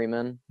Stephen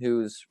Freeman,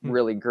 who's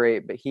really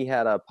great. But he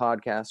had a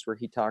podcast where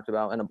he talked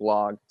about, and a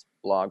blog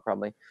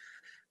probably,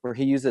 where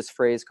he used this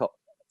phrase called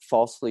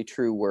falsely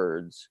true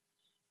words.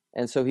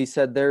 And so he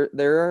said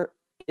there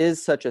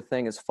is such a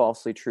thing as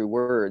falsely true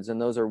words,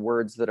 and those are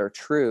words that are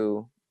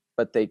true,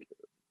 but they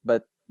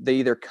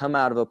either come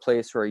out of a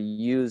place or are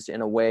used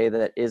in a way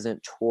that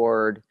isn't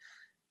toward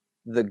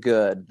the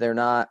good. They're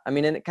not, I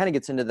mean, and it kind of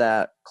gets into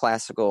that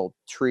classical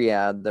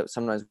triad that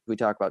sometimes we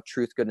talk about: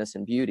 truth, goodness,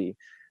 and beauty.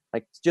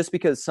 Like, just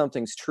because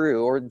something's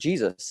true, or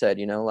Jesus said,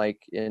 like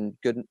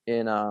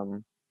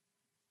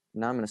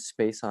now I'm going to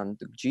space on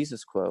the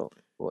Jesus quote.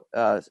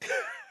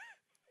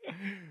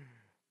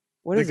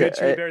 What is the good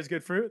tree bears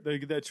good fruit?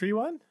 The tree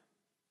one?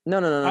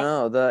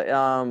 No.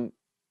 The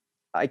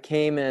I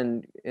came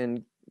in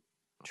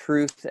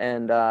truth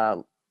and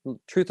love.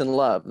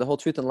 The whole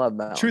truth and love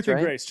balance. Truth and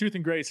right? grace. Truth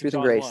and grace. Truth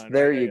and grace. 1,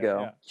 there right? you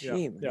go.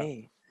 Gee,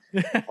 me.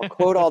 I'll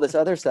quote all this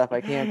other stuff.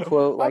 I can't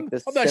quote like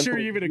this. I'm not sure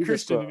you're even a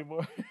Christian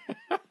anymore.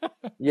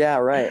 Yeah,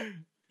 right.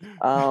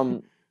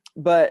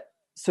 But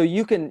so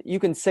you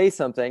can say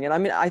something, and I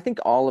mean, I think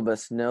all of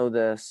us know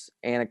this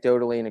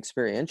anecdotally and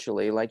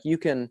experientially. Like,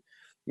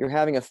 you're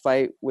having a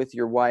fight with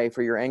your wife,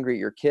 or you're angry at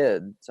your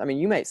kids. I mean,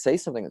 you might say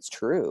something that's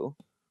true,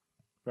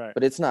 right?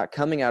 But it's not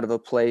coming out of a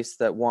place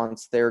that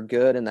wants their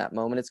good in that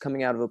moment. It's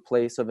coming out of a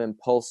place of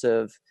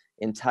impulsive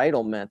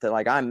entitlement that,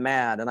 like, I'm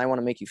mad and I want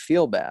to make you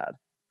feel bad.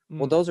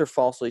 Well, those are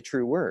falsely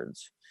true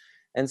words.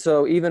 And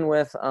so even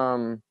with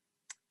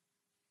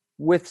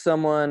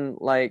someone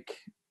like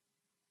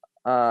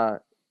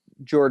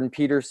Jordan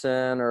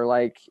Peterson, or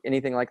like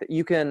anything like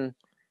that,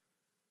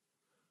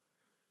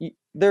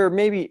 there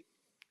may be,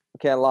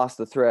 okay, I lost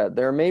the thread.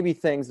 There may be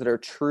things that are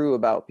true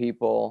about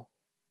people,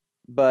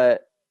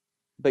 but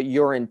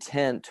your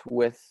intent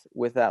with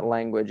that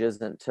language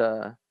isn't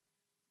to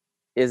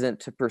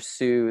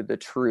pursue the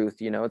truth.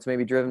 It's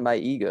maybe driven by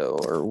ego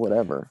or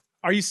whatever.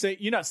 Are you saying,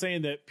 you're not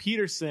saying that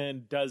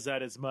Peterson does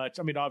that as much?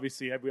 I mean,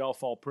 obviously we all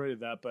fall prey to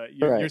that, but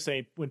you're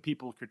saying when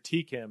people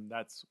critique him,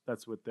 that's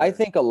what I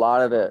think a lot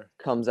of it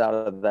comes out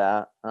of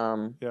that.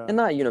 And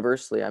not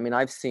universally. I mean,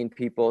 I've seen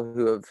people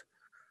who have,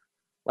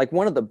 like,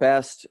 one of the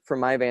best,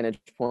 from my vantage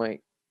point,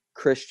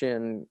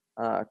 Christian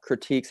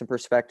critiques and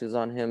perspectives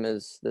on him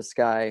is this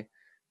guy,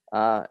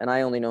 and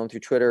I only know him through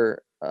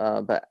Twitter,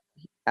 but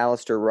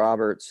Alistair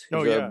Roberts,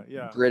 who's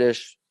a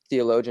British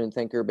theologian and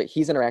thinker, but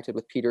he's interacted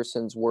with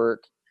Peterson's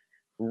work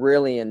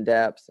really in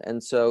depth.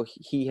 And so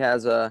he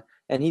has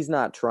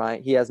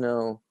he has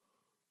no,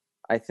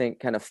 I think,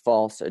 kind of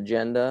false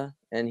agenda.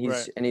 And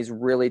he's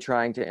really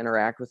trying to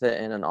interact with it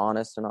in an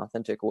honest and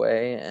authentic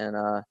way. And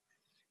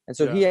And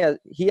so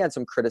he had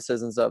some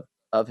criticisms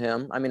of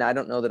him. I mean, I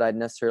don't know that I'd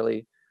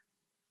necessarily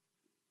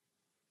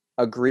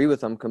agree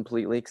with him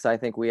completely, because I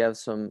think we have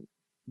some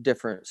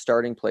different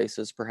starting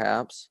places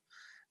perhaps.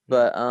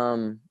 But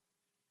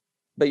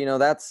you know,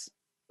 that's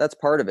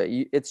part of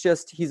it. It's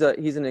just he's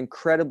an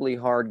incredibly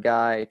hard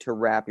guy to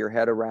wrap your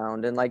head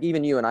around. And like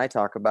even you and I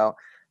talk about,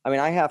 I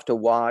mean, I have to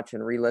watch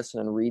and re-listen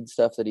and read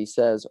stuff that he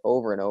says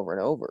over and over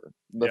and over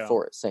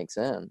before it sinks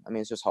in. I mean,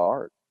 it's just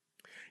hard.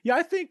 Yeah,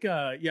 I think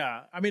I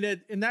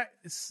mean and that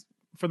is,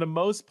 for the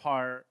most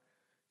part,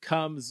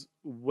 comes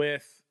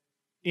with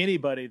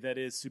anybody that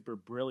is super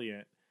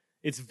brilliant.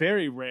 It's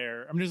very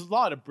rare. I mean, there's a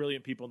lot of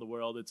brilliant people in the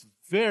world. It's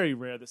very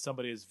rare that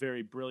somebody is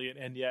very brilliant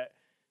and yet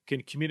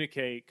can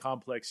communicate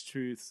complex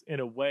truths in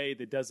a way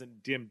that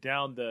doesn't dim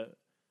down the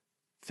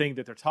thing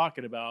that they're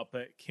talking about,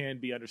 but can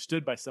be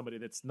understood by somebody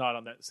that's not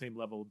on that same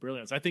level of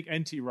brilliance. I think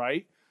N.T.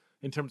 Wright,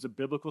 in terms of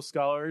biblical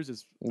scholars,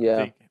 is I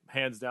think,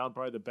 hands down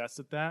probably the best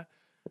at that.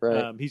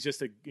 Right. He's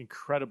just an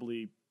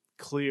incredibly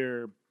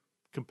clear,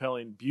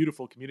 compelling,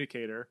 beautiful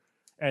communicator,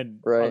 and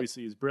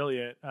obviously he's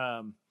brilliant.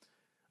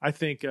 I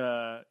think,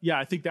 I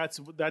think that's,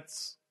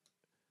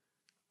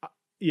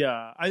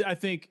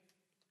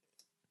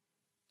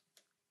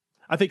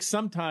 I think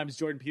sometimes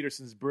Jordan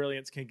Peterson's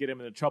brilliance can get him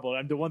into trouble.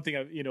 And the one thing,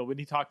 when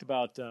he talked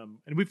about, and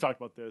we've talked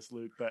about this,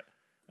 Luke, but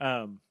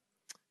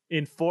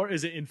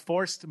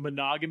enforced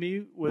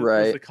monogamy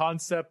was the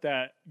concept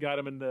that got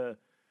him into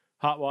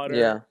hot water.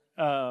 Yeah.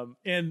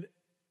 And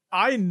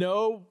I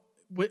know,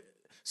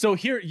 so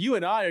here you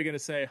and I are going to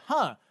say,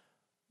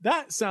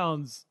 that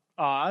sounds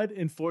odd,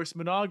 enforced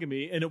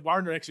monogamy. And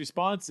our next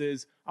response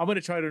is, I'm going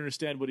to try to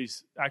understand what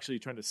he's actually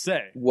trying to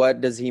say.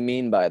 What does he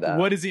mean by that?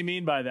 What does he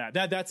mean by that?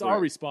 That's our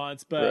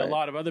response. But a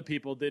lot of other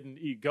people didn't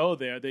go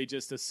there. They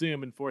just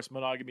assume enforced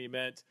monogamy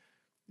meant,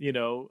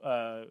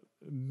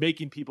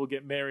 making people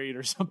get married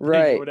or something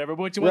or whatever,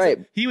 which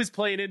wasn't. He was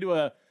playing into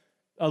a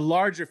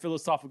larger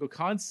philosophical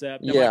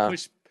concept. And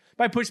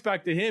my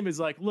pushback to him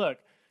is like, look,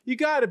 you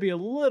got to be a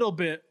little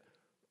bit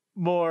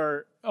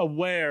more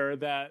aware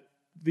that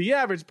the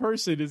average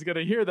person is going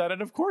to hear that.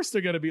 And of course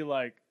they're going to be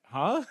like,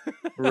 huh?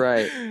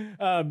 Right.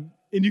 And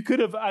you could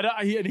have,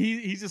 and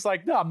he's just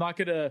like, no, I'm not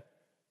going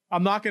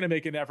to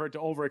make an effort to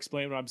over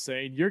explain what I'm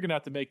saying. You're going to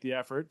have to make the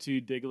effort to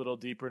dig a little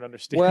deeper and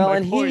understand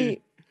my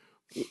point.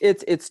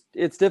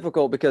 It's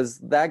difficult because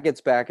that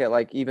gets back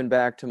at even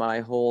back to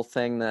my whole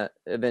thing that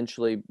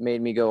eventually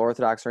made me go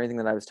Orthodox or anything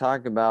that I was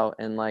talking about,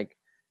 and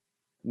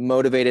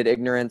motivated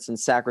ignorance and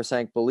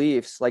sacrosanct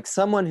beliefs. Like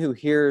someone who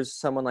hears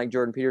someone like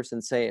Jordan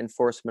Peterson say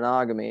enforced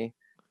monogamy,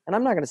 and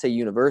I'm not going to say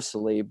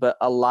universally, but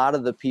a lot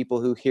of the people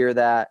who hear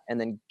that and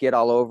then get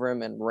all over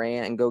him and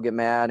rant and go get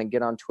mad and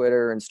get on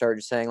Twitter and start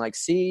just saying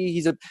see,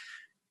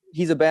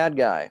 he's a bad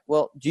guy.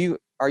 Well,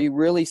 are you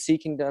really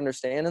seeking to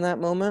understand in that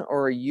moment,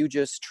 or are you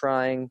just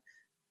trying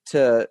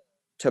to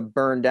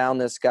burn down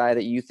this guy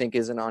that you think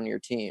isn't on your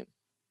team?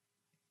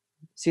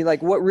 See,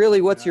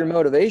 what's your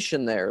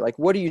motivation there?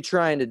 What are you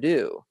trying to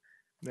do?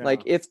 Yeah.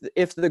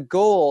 If the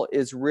goal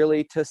is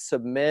really to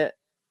submit,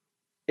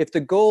 if the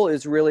goal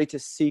is really to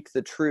seek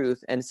the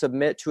truth and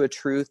submit to a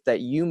truth that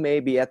you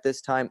maybe at this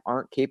time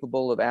aren't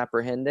capable of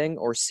apprehending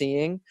or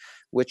seeing,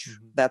 which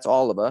that's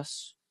all of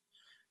us,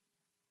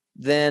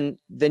 then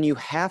you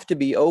have to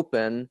be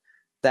open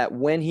that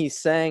when he's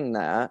saying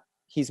that,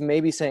 he's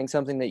maybe saying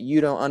something that you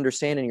don't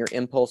understand in your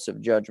impulsive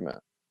judgment.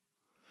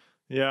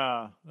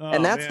 Yeah.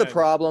 And that's the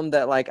problem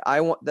that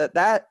I want,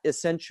 that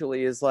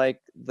essentially is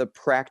the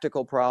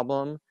practical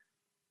problem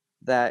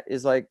that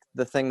is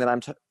the thing that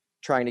I'm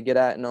trying to get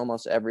at in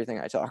almost everything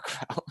I talk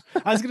about.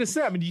 I was going to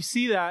say, I mean, you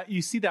see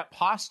that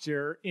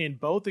posture in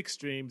both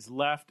extremes,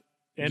 left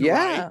and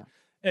right.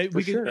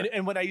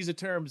 And when I use the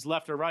terms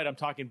left or right, I'm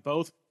talking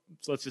both.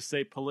 So let's just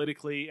say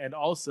politically and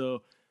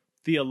also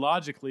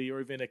theologically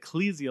or even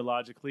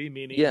ecclesiologically,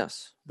 meaning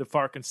the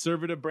far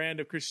conservative brand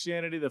of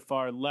Christianity, the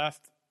far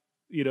left,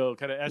 kind of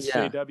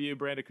SJW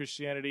brand of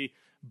Christianity.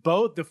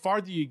 Both, the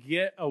farther you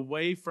get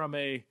away from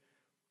a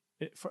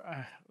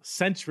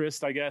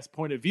centrist, I guess,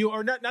 point of view,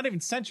 or not even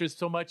centrist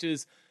so much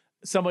as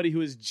somebody who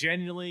is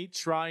genuinely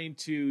trying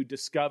to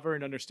discover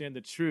and understand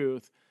the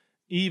truth,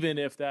 even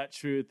if that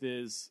truth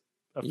is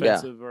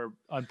offensive or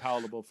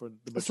unpalatable for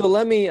the majority. So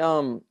let me,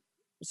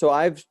 so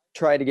I've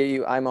tried to get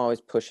you, I'm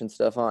always pushing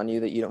stuff on you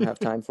that you don't have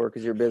time for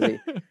because you're busy.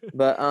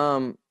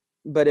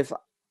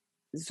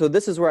 So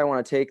this is where I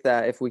want to take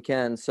that if we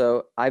can.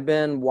 So I've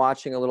been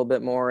watching a little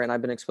bit more, and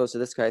I've been exposed to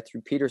this guy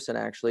through Peterson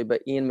actually,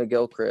 but Ian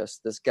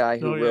McGilchrist, this guy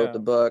who wrote the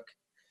book,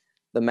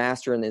 The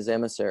Master and His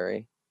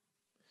Emissary.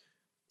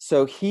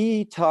 So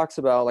he talks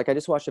about, I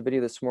just watched a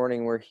video this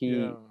morning where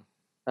he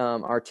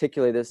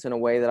articulated this in a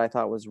way that I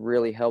thought was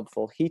really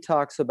helpful. He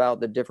talks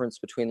about the difference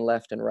between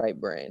left and right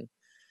brain.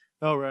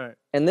 Oh, right.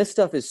 And this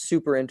stuff is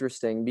super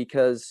interesting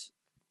because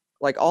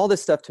all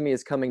this stuff to me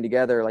is coming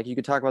together. You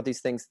could talk about these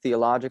things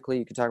theologically,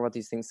 you could talk about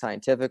these things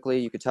scientifically,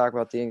 you could talk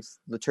about things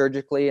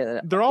liturgically,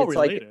 and they're all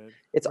related.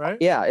 It's right?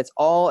 It's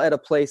all at a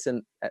place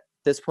at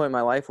this point in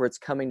my life where it's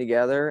coming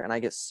together, and I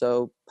get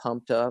so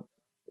pumped up.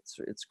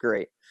 It's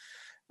great.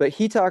 But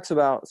he talks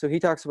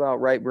about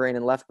right brain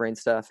and left brain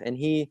stuff, and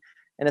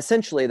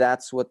essentially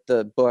that's what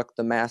the book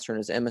The Master and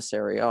His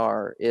Emissary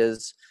are.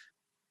 Is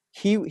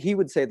he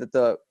would say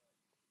that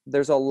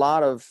there's a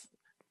lot of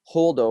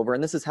holdover,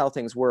 and this is how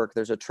things work.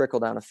 There's a trickle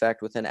down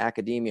effect within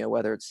academia,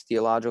 whether it's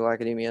theological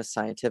academia,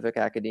 scientific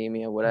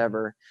academia,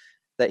 whatever.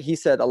 That he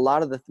said a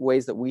lot of the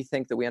ways that we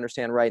think that we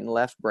understand right and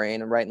left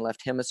brain and right and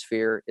left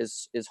hemisphere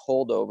is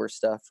holdover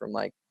stuff from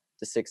like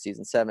the 60s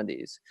and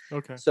 70s.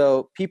 Okay.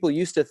 So people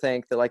used to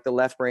think that like the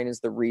left brain is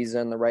the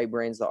reason, the right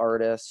brain's the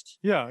artist.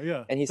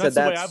 Yeah. And he that's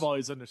said the way I've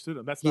always understood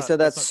him.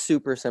 That's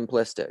super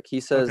simplistic. He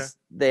says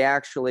they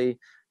actually,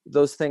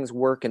 those things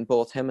work in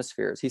both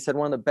hemispheres. He said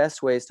one of the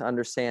best ways to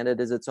understand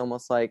it is it's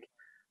almost like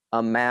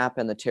a map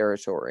and the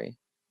territory.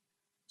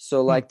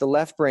 So like the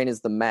left brain is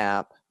the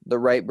map, the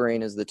right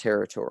brain is the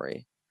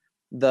territory.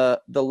 The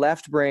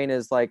left brain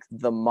is like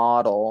the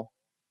model,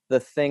 the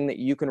thing that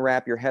you can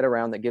wrap your head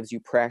around that gives you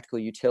practical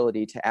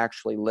utility to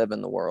actually live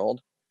in the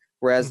world.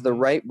 Whereas the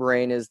right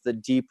brain is the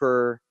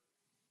deeper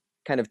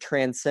kind of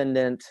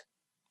transcendent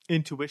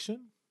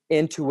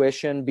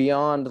intuition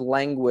beyond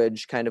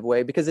language kind of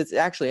way. Because it's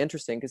actually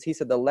interesting because he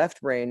said the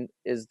left brain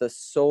is the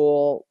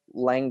sole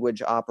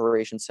language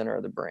operation center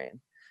of the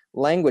brain.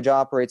 Language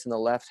operates in the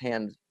left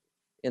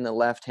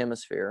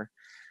hemisphere.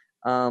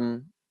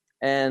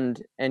 And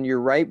your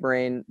right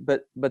brain,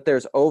 but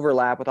there's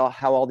overlap with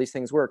how all these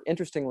things work.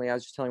 Interestingly, I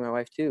was just telling my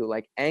wife too,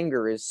 like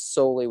anger is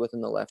solely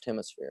within the left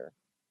hemisphere.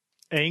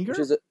 Anger?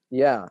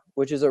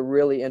 Which is a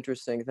really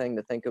interesting thing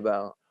to think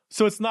about.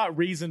 So it's not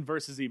reason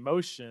versus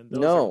emotion.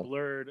 Those are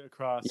blurred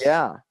across.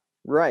 Yeah,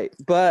 right.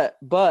 But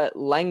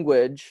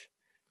language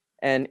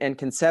and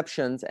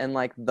conceptions and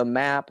like the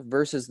map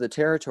versus the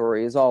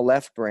territory is all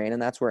left brain,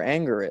 and that's where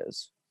anger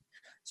is.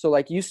 So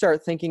like you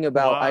start thinking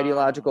about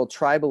ideological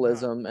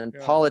tribalism and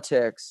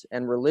politics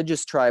and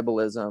religious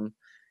tribalism.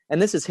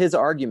 And this is his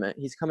argument.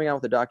 He's coming out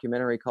with a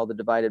documentary called The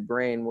Divided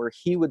Brain, where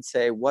he would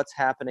say what's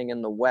happening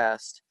in the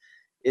West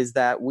is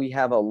that we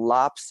have a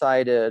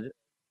lopsided,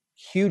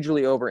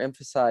 hugely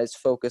overemphasized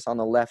focus on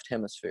the left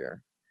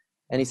hemisphere.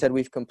 And he said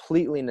we've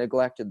completely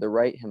neglected the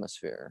right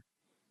hemisphere.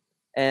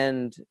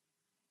 And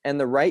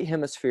the right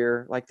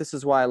hemisphere, like this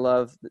is where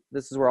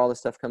all this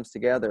stuff comes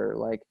together.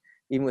 Like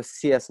even with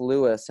C.S.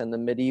 Lewis and the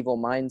medieval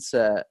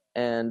mindset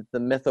and the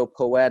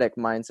mythopoetic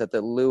mindset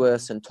that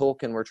Lewis and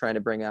Tolkien were trying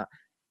to bring out,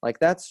 like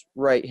that's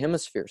right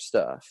hemisphere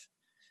stuff.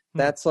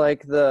 That's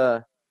like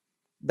this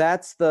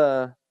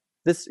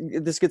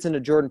gets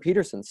into Jordan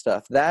Peterson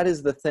stuff. That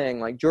is the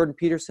thing. Like Jordan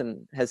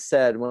Peterson has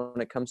said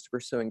when it comes to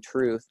pursuing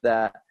truth,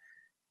 that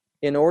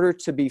in order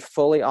to be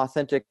fully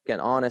authentic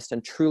and honest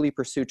and truly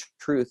pursue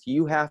truth,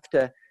 you have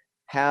to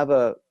have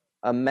a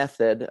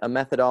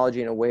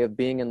methodology and a way of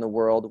being in the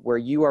world where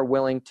you are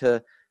willing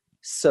to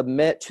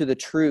submit to the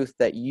truth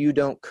that you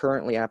don't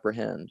currently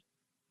apprehend.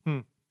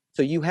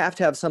 So you have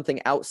to have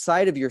something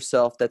outside of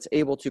yourself that's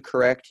able to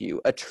correct you,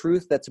 a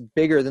truth that's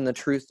bigger than the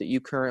truth that you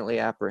currently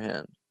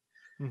apprehend.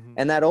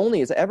 And that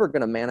only is ever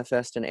going to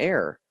manifest in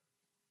error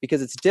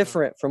because it's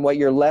different from what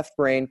your left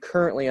brain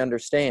currently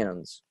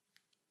understands.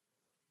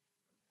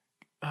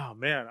 Oh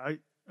man,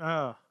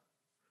 I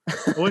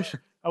wish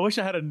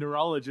I had a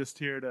neurologist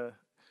here to.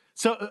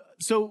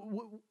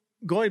 So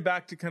going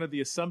back to kind of the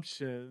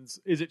assumptions,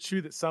 is it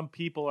true that some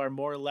people are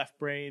more left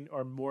brain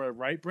or more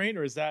right brain,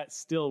 or is that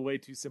still way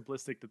too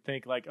simplistic to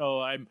think like,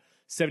 oh, I'm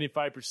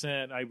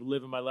 75%, I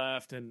live in my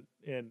left and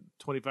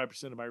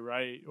 25% of my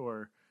right,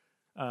 or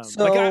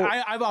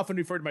I've often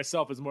referred to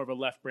myself as more of a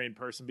left brain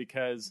person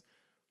because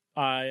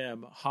I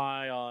am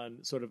high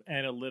on sort of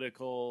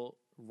analytical,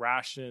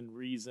 ration,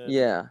 reason.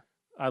 Yeah.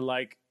 I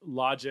like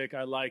logic.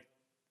 I like,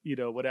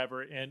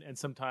 whatever. And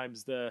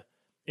sometimes the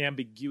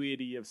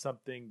ambiguity of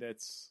something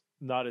that's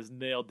not as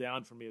nailed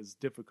down for me is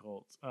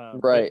difficult.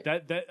 Right.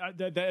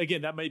 That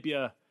again, that might be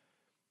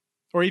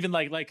or even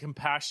like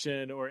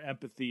compassion or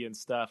empathy and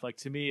stuff. Like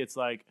to me, it's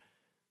like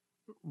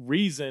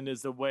reason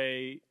is the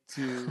way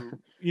to,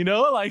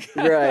 like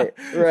right.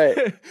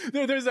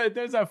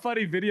 There's a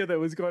funny video that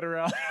was going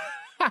around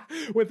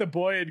with a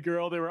boy and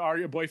girl. They were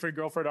arguing, boyfriend,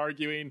 girlfriend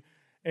arguing,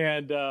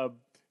 and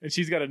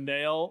she's got a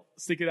nail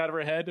sticking out of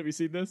her head. Have you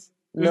seen this?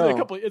 No.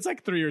 It's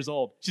like 3 years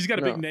old. She's got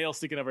a big nail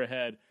sticking out of her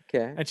head.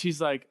 Okay. And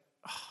she's like,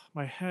 oh,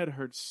 my head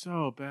hurts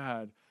so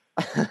bad.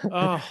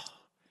 Oh.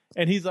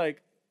 And he's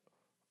like,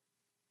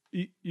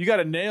 you got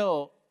a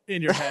nail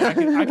in your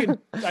head.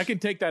 I can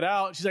take that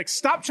out. She's like,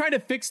 stop trying to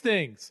fix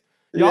things.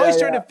 You're always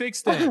trying to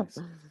fix things.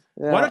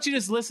 Why don't you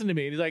just listen to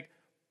me? And he's like,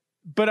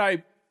 but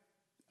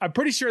I'm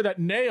pretty sure that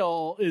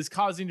nail is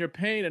causing your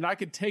pain and I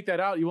could take that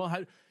out.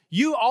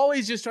 You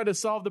always just try to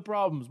solve the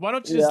problems. Why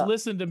don't you just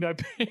listen to my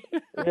pain?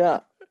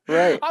 Yeah.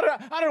 Right. I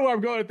don't know where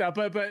I'm going with that,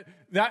 but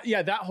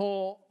that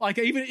whole, like,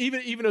 even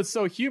it's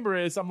so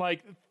humorous. I'm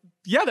like,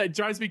 yeah, that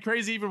drives me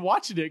crazy even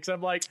watching it. Cause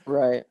I'm like,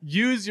 right.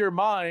 Use your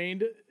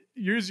mind,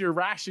 use your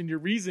ration, your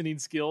reasoning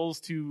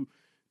skills to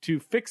to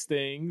fix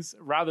things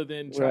rather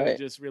than try to Right.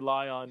 just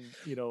rely on,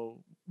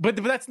 but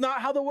that's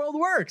not how the world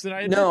works. And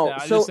I admit No, that. I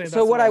just so saying so that's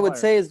the what way I I'm would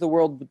wired. say is the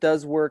world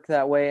does work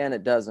that way and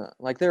it doesn't.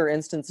 Like there are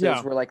instances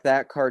Yeah. where like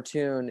that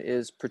cartoon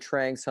is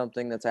portraying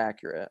something that's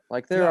accurate.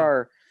 Like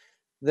Yeah.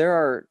 there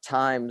are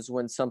times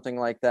when something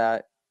like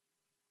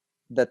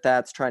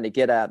that's trying to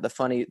get at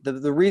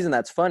the reason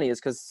that's funny is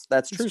because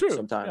that's It's true true. Yeah.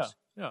 sometimes.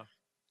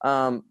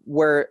 Yeah.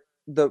 Where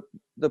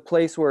the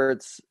place where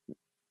it's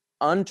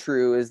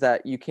untrue is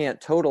that you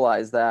can't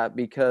totalize that,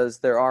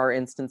 because there are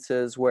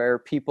instances where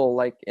people,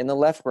 like in the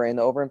left brain,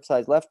 the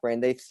overemphasized left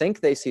brain, they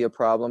think they see a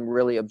problem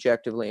really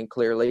objectively and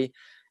clearly,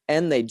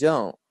 and they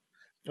don't.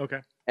 Okay.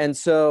 And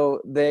so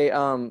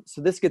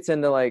so this gets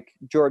into like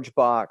George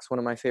Box, one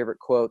of my favorite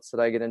quotes that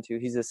I get into.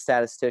 He's a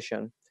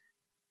statistician,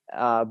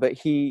 but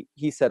he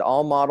said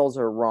all models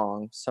are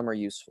wrong, some are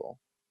useful.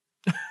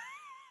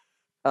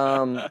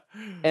 And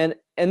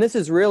this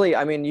is really,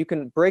 I mean, you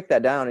can break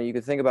that down and you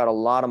can think about a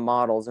lot of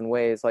models in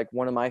ways. Like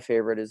one of my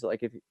favorite is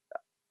like, if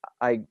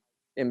I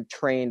am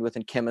trained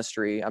within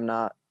chemistry, I'm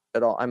not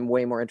at all, I'm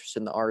way more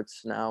interested in the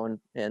arts now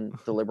and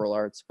the liberal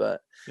arts,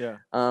 Yeah.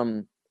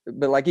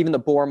 but like even the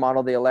Bohr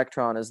model, the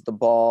electron is the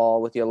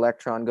ball with the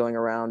electron going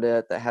around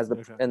it that has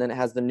Okay. and then it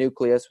has the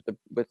nucleus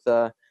with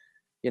the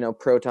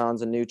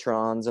protons and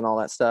neutrons and all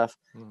that stuff.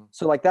 Mhm.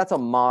 So like that's a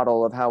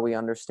model of how we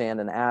understand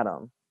an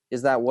atom.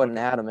 Is that what an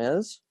Okay. atom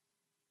is?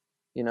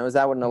 Is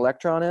that what an Hmm.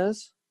 electron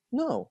is?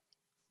 No.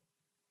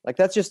 Like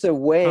that's just a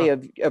way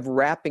of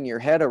wrapping your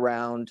head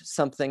around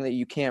something that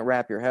you can't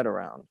wrap your head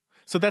around.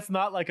 So that's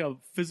not like a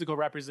physical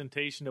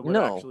representation of what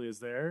No. actually is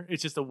there.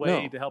 It's just a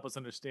way No. to help us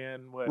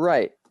understand what.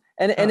 Right.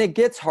 And it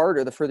gets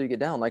harder the further you get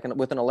down. Like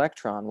with an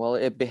electron, well,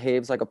 it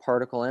behaves like a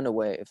particle and a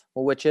wave.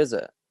 Well, which is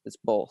it? It's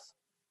both.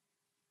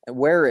 And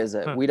where is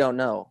it? Huh. We don't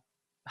know.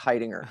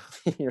 Heidinger,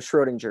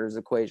 Schrodinger's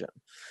equation.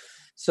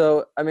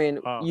 So, I mean,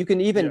 you can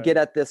even get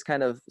at this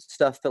kind of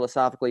stuff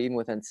philosophically, even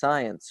within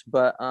science.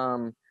 But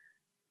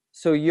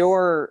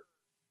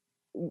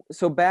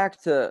so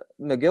back to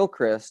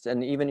McGilchrist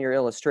and even your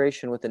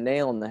illustration with the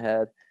nail in the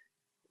head.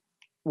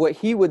 What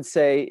he would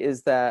say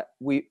is that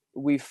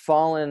we've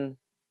fallen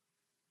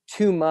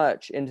too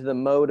much into the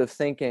mode of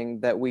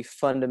thinking that we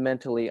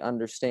fundamentally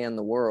understand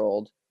the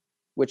world,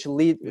 which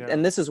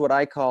and this is what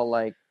I call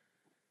like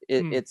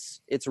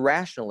it's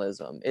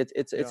rationalism.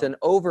 It's an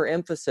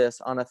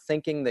overemphasis on a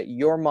thinking that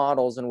your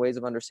models and ways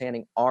of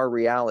understanding are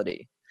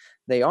reality.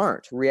 They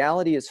aren't.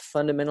 Reality is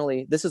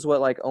fundamentally, this is what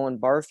like Owen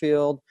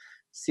Barfield,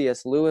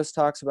 C.S. Lewis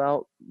talks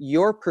about.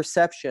 Your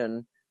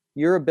perception,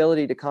 your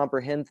ability to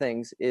comprehend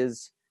things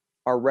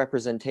are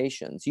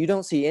representations. You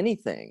don't see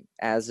anything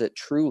as it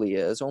truly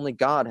is. Only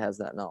God has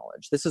that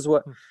knowledge. This is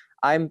what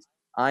I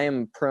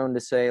am prone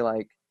to say,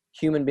 like,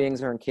 human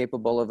beings are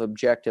incapable of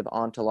objective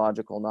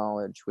ontological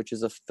knowledge, which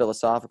is a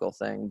philosophical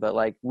thing. But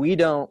like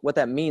what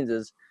that means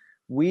is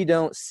we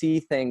don't see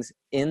things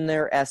in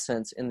their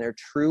essence, in their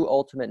true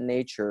ultimate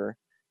nature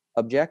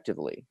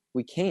objectively.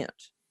 We can't.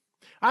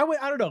 I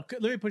don't know.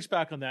 Let me push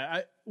back on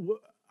that.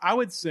 I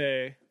would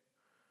say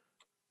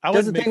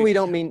doesn't think we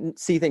don't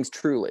see things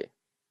truly.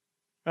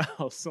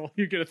 Oh, so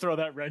you're gonna throw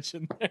that wrench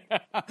in there?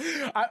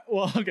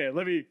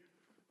 Okay.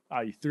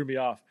 You threw me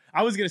off.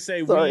 I was gonna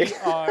say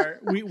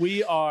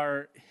we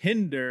are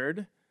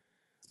hindered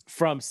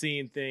from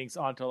seeing things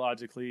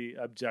ontologically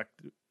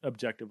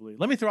objectively.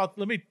 Let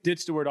me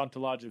ditch the word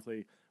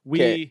ontologically.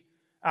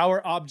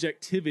 Our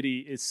objectivity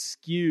is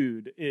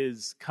skewed,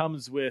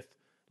 comes with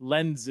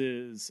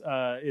lenses,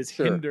 is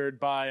hindered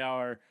by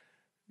our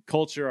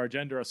culture, our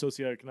gender, our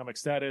socioeconomic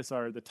status,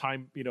 the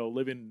time,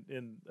 living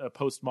in a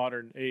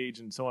postmodern age,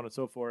 and so on and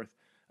so forth.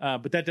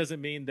 But that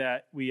doesn't mean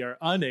that we are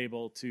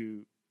unable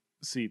to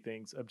see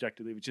things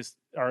objectively. It's just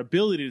our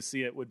ability to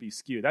see it would be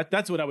skewed.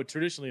 That's what I would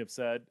traditionally have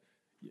said.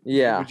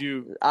 Yeah. Would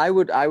you? I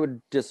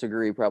would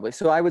disagree probably.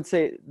 So I would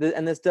say,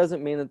 and this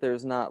doesn't mean that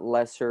there's not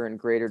lesser and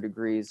greater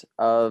degrees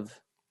of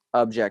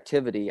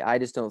objectivity. I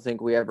just don't think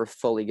we ever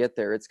fully get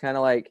there. It's kind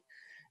of like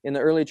in the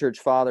early church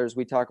fathers,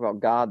 we talk about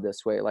God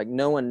this way. Like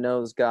no one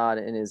knows God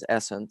in his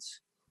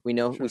essence. We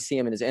see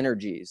him in his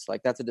energies.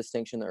 Like that's a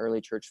distinction the early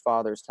church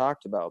fathers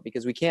talked about,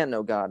 because we can't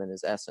know God in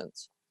his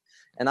essence.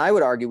 And I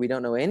would argue we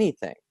don't know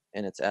anything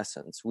in its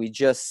essence. We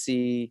just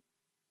see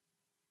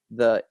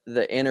the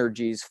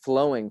energies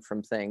flowing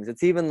from things.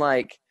 It's even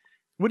like,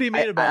 what do you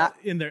mean about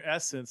in their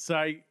essence?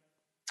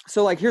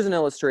 So like here's an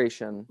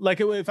illustration. Like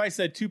if I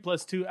said 2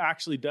 + 2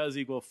 actually does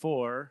equal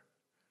 4,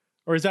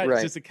 or is that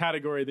just a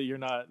category that you're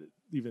not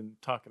even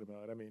talking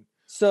about? I mean,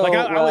 so like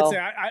I would say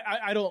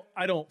I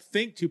don't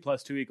think 2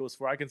 + 2 =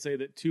 4. I can say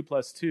that 2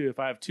 + 2, if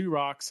I have 2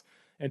 rocks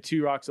and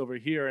 2 rocks over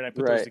here and I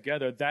put those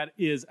together, that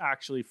is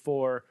actually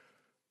 4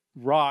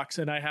 rocks,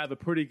 and I have a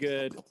pretty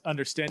good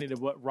understanding of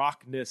what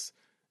rockness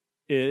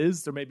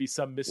is. There may be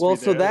some mystery. Well,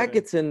 so that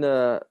gets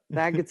into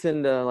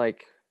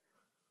like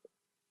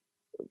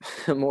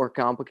more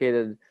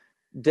complicated,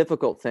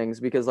 difficult things,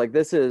 because like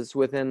this is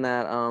within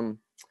that.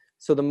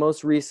 So the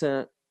most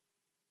recent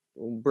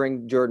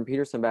bring Jordan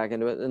Peterson back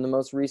into it. In the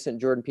most recent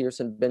Jordan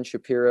Peterson, Ben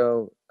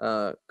Shapiro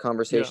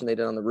conversation they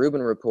did on the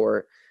Rubin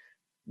Report,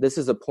 this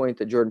is a point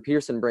that Jordan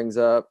Peterson brings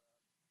up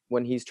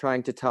when he's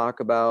trying to talk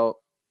about,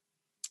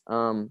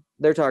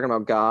 they're talking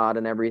about God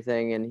and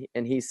everything,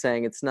 and he's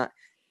saying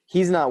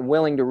he's not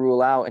willing to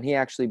rule out, and he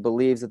actually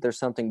believes that there's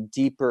something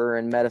deeper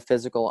and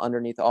metaphysical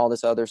underneath all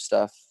this other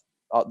stuff,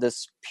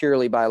 this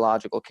purely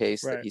biological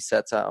case that he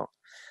sets out.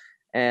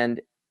 And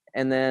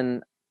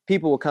then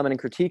people will come in and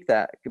critique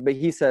that, but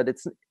he said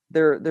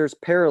there's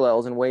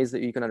parallels and ways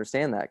that you can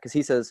understand that, because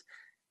he says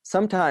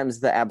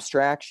sometimes the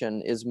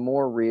abstraction is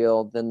more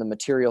real than the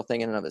material thing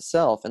in and of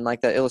itself. And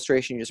like that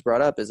illustration you just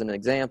brought up is an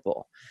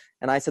example.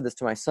 And I said this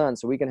to my son,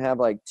 so we can have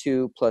like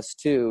 2 +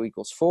 2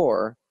 =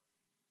 4,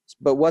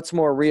 but what's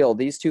more real,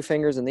 these 2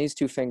 fingers and these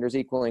 2 fingers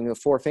equaling the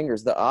 4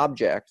 fingers, the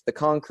object, the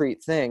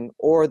concrete thing,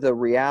 or the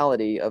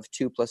reality of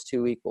 2 +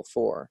 2 =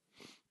 4?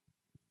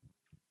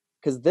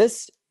 Because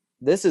this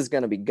is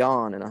going to be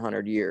gone in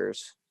 100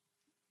 years.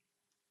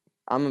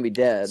 I'm going to be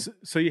dead.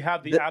 So you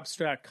have the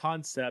abstract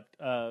concept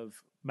of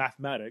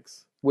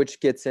mathematics, which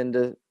gets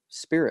into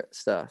spirit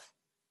stuff.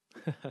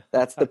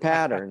 That's the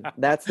pattern.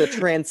 That's the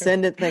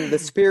transcendent thing. The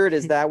spirit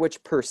is that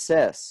which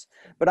persists.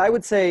 But I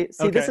would say,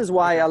 this is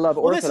why I love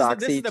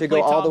orthodoxy, to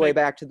go all the way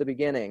back to the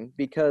beginning,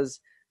 because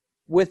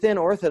within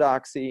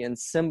orthodoxy and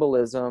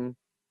symbolism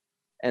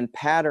and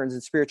patterns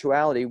and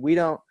spirituality,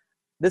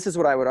 this is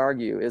what I would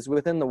argue, is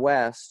within the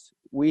West,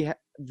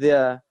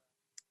 the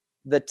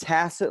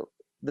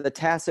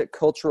tacit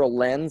cultural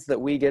lens that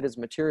we get is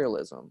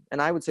materialism.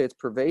 And I would say it's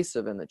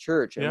pervasive in the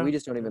church, and we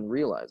just don't even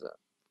realize it.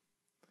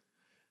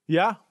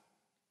 Yeah.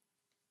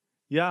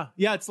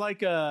 It's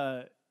like,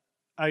 I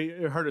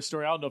heard a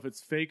story, I don't know if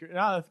it's fake or,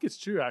 I think it's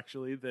true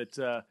actually,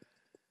 that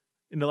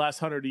in the last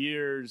 100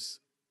 years,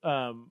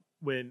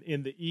 when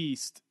in the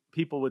East,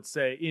 people would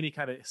say any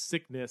kind of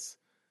sickness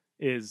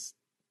is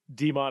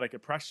demonic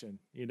oppression,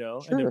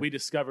 Sure. And then we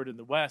discovered in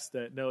the West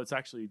that no, it's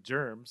actually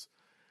germs.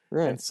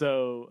 Right. And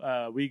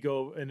so we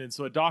go, and then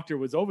so a doctor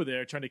was over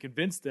there trying to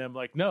convince them,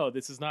 like, no,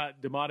 this is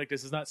not demonic.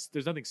 There's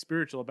nothing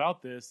spiritual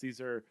about this.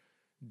 These are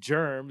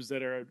germs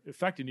that are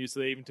affecting you. So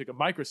they even took a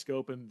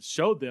microscope and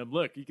showed them,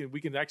 look,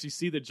 we can actually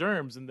see the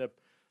germs. And the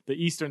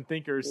Eastern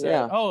thinkers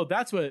said, oh,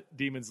 that's what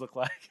demons look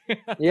like.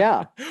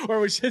 Yeah. Or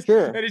it was just,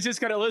 sure. And it just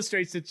kind of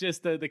illustrates that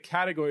just the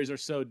categories are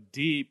so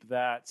deep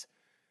that,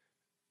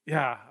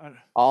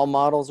 all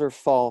models are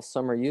false,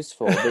 some are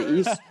useful.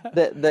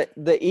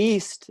 The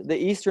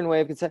Eastern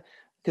way of concept,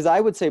 because I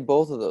would say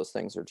both of those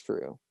things are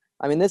true.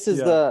 I mean, this is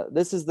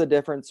the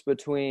difference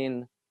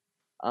between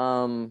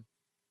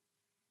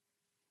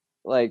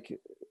like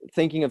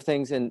thinking of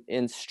things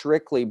in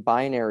strictly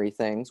binary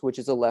things, which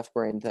is a left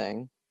brain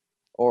thing,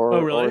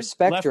 or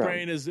spectrum. Left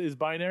brain is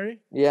binary?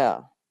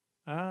 Yeah.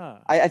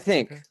 I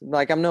think, okay.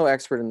 Like, I'm no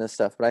expert in this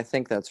stuff, but I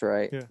think that's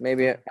right. Yeah.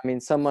 Maybe,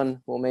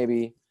 someone will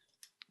maybe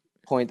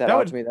point that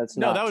out to me. That's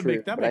not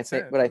true.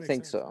 But I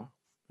think so.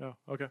 Oh,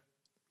 okay.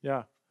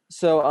 Yeah.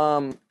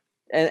 So,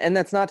 and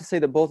that's not to say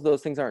that both of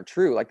those things aren't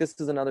true. Like, this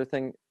is another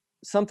thing,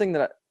 something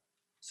that,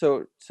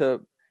 so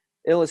to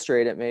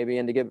illustrate it maybe,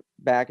 and to get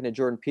back into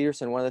Jordan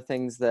Peterson, one of the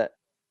things that,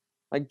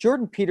 like,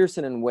 Jordan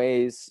Peterson in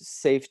ways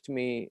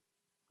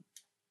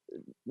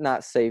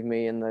not saved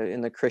me in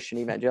the Christian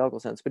evangelical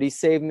sense, but he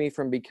saved me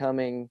from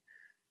becoming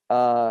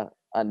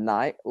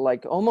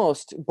like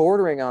almost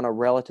bordering on a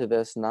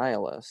relativist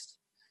nihilist.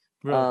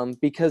 Right.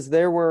 Because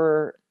there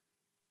were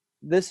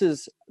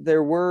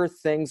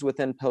things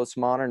within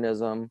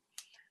postmodernism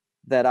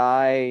that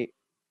I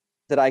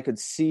could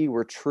see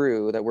were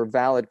true, that were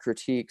valid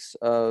critiques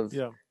of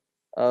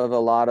a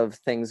lot of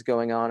things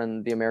going on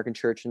in the American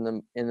church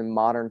in the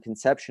modern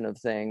conception of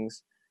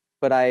things,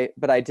 but I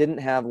didn't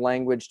have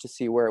language to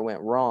see where it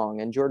went wrong.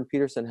 And Jordan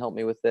Peterson helped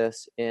me with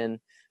this in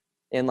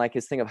like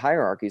his thing of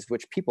hierarchies,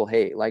 which people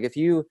hate. Like, if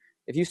you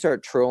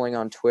start trolling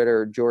on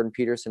Twitter Jordan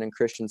Peterson in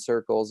Christian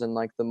circles, and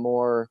like the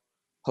more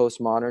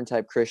postmodern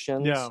type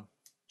Christians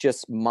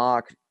just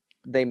mock,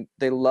 they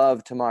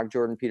love to mock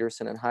Jordan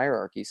Peterson and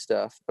hierarchy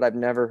stuff, but I've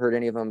never heard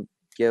any of them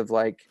give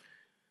like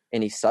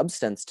any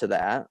substance to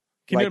that.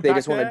 Can you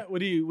unpack that? What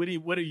do you,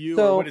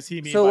 or what does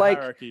he mean by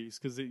hierarchies?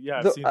 Because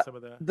I've seen some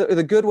of that.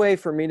 The good way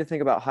for me to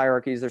think about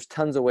hierarchies, there's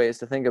tons of ways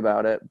to think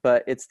about it,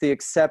 but it's the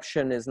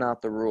exception is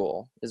not the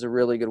rule, is a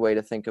really good way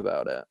to think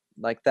about it.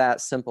 Like that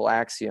simple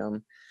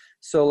axiom.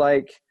 So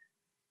like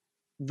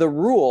the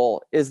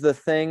rule is the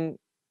thing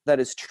that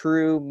is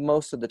true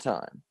most of the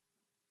time.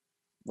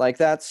 Like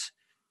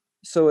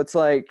so it's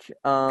like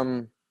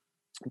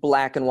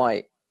black and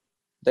white.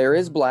 There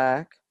is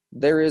black,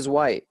 there is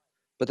white,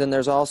 but then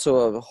there's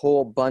also a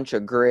whole bunch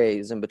of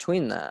grays in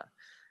between that.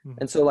 Mm-hmm.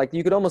 And so like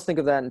you could almost think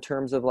of that in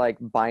terms of like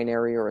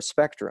binary or a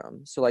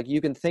spectrum. So like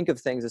you can think of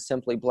things as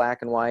simply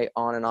black and white,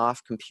 on and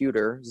off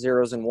computer,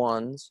 zeros and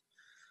ones,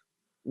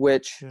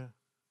 which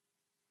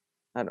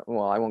I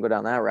won't go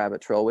down that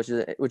rabbit trail, which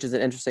is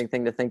an interesting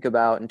thing to think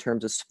about in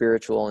terms of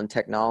spiritual and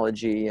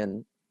technology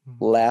and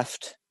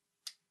left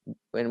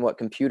and what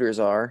computers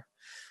are.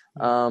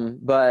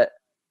 But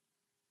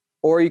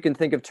or you can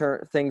think of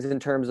things in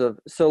terms of,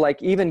 so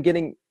like even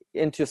getting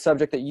into a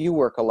subject that you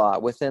work a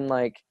lot within,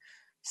 like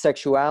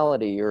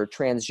sexuality or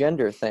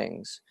transgender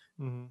things.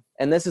 Mm-hmm.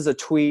 And this is a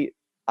tweet.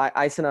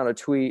 I sent out a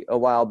tweet a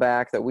while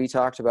back that we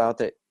talked about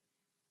that,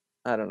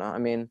 I don't know, I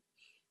mean,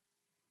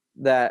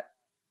 that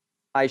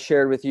I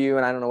shared with you,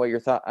 and I don't know what your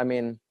thought, I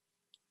mean,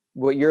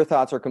 what your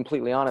thoughts are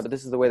completely on it, but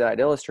this is the way that I'd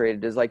illustrate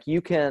it, is like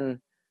you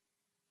can,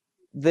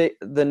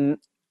 to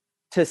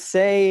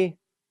say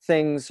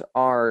things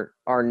are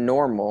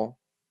normal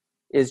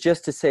is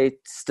just to say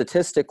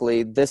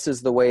statistically this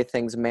is the way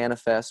things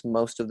manifest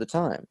most of the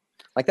time.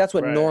 Like that's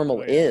what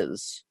normal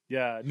is.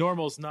 Yeah,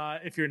 normal's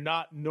not, if you're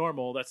not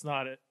normal, that's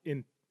not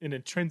an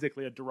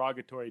intrinsically a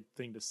derogatory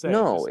thing to say.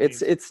 No,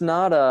 it's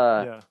not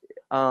a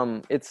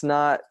it's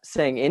not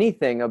saying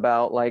anything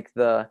about like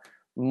the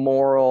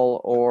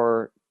moral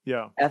or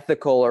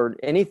ethical or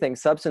anything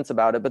substance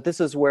about it, but this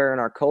is where in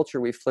our culture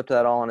we've flipped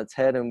that all on its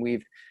head, and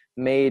we've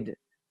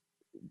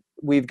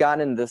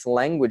gotten into this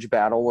language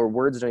battle where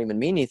words don't even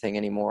mean anything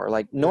anymore.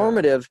 Like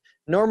normative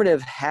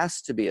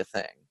has to be a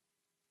thing.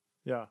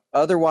 Yeah.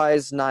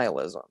 Otherwise,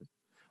 nihilism.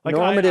 Like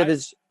normative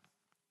is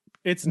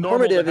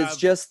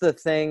just the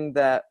thing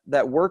that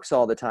works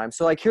all the time.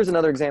 So like, here's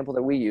another example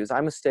that we use.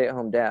 I'm a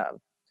stay-at-home dad.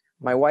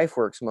 My wife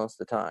works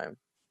most of the time.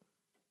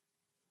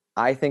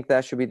 I think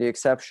that should be the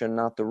exception,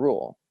 not the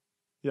rule.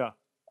 Yeah.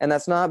 And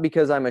that's not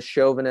because I'm a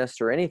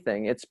chauvinist or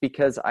anything. It's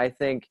because I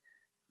think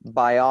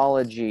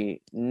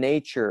biology,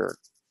 nature,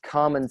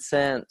 common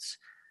sense,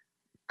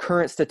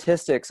 current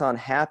statistics on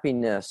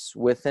happiness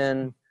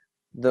within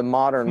the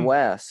modern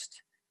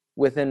West,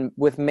 with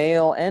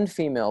male and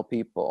female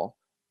people,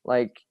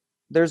 like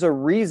there's a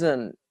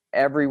reason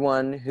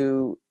everyone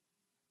who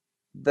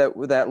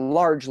that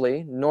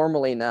largely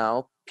normally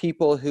now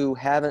people who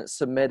haven't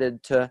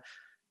submitted to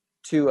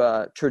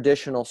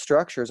traditional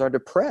structures are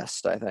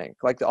depressed. I think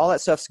like all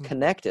that stuff's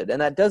connected,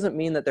 and that doesn't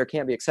mean that there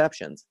can't be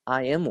exceptions.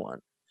 I am one.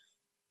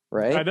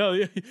 Right. I know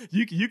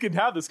you can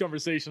have this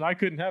conversation. I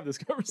couldn't have this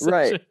conversation.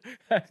 Right.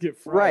 I'd get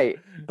fried. Right.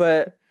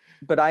 But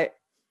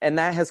and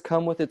that has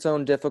come with its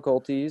own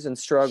difficulties and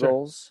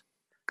struggles.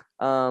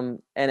 Sure.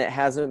 And it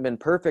hasn't been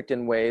perfect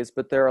in ways,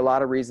 but there are a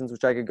lot of reasons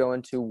which I could go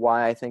into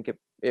why I think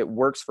it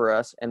works for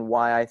us, and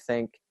why I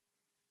think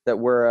that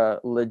we're a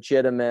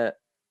legitimate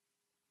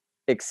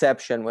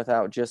exception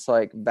without just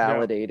like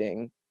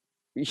validating,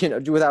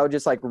 without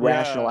just like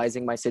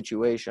rationalizing my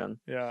situation.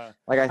 Yeah.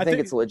 Like I think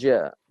it's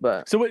legit.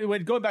 But so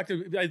when going back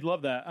to, I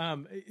love that.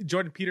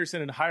 Jordan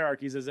Peterson in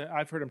Hierarchies, as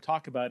I've heard him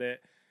talk about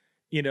it,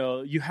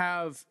 you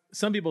have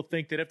some people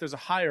think that if there's a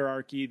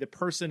hierarchy, the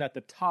person at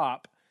the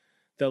top,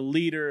 the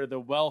leader, the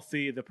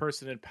wealthy, the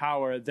person in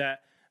power,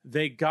 that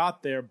they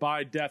got there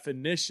by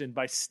definition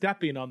by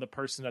stepping on the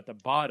person at the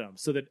bottom,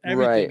 so that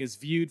everything is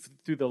viewed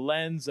through the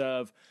lens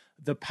of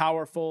the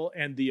powerful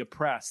and the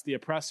oppressed, the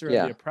oppressor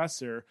and the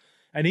oppressor.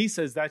 And he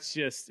says that's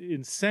just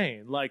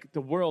insane. Like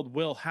the world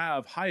will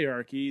have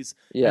hierarchies,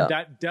 and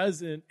that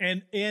doesn't,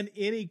 and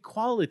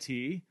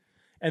inequality,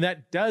 and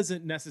that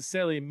doesn't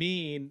necessarily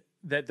mean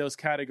that those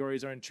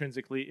categories are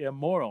intrinsically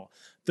immoral.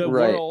 The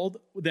world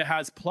that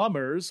has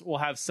plumbers will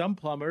have some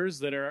plumbers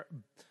that are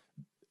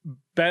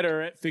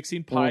better at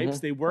fixing pipes.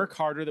 They work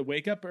harder, they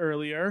wake up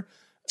earlier.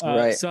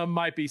 Some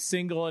might be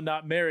single and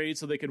not married,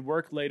 so they can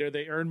work later.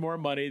 They earn more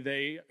money.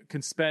 They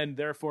can spend,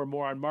 therefore,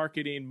 more on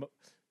marketing,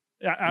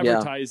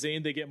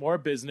 advertising. They get more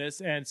business.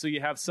 And so you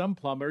have some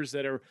plumbers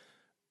that are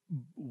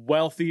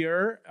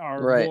wealthier,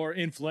 are more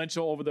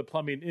influential over the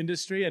plumbing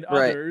industry, and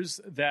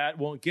others that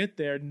won't get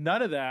there.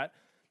 None of that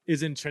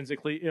is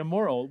intrinsically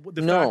immoral.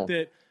 The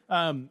fact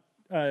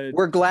that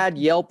we're glad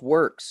Yelp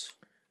works.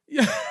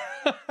 Yeah.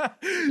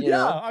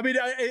 I mean,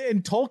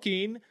 in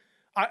Tolkien,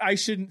 I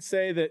shouldn't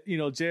say that,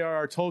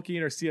 J.R.R.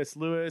 Tolkien or C.S.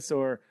 Lewis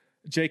or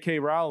J.K.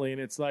 Rowling,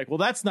 it's like, well,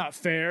 that's not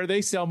fair.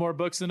 They sell more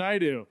books than I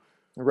do.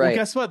 Right. Well,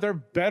 guess what? They're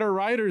better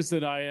writers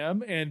than I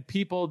am, and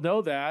people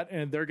know that,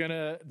 and they're going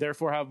to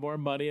therefore have more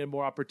money and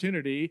more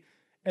opportunity.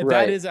 And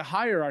that is a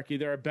hierarchy.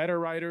 There are better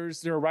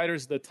writers. There are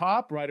writers at the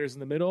top, writers in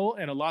the middle,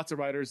 and lots of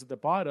writers at the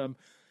bottom.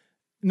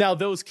 Now,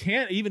 those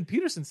can, even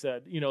Peterson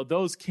said,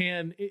 those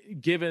can,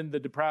 given the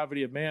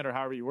depravity of man, or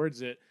however he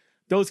words it,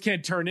 those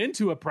can turn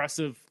into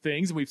oppressive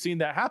things. And we've seen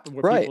that happen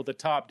where people at the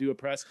top do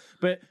oppress.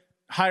 But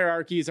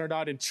hierarchies are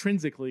not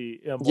intrinsically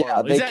immoral.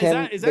 Yeah,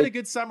 is that a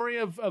good summary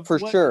of for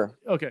what? Sure.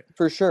 Okay.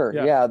 For sure.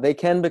 Yeah, they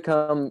can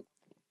become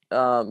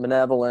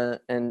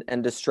malevolent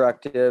and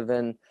destructive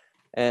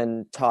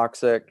and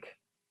toxic,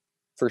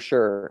 for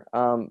sure.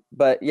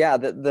 But yeah,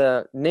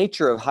 the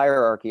nature of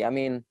hierarchy. I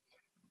mean,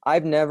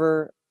 I've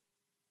never,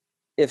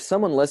 if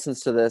someone listens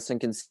to this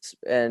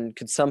and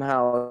could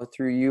somehow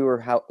through you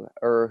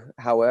or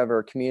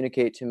however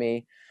communicate to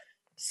me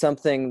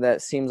something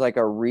that seems like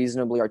a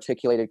reasonably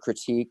articulated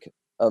critique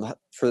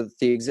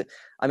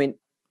I mean,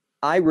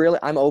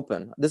 I'm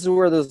open. This is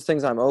where those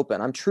things I'm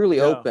open. I'm truly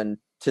open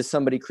to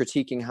somebody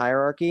critiquing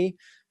hierarchy.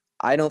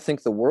 I don't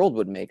think the world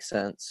would make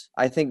sense.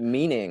 I think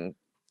meaning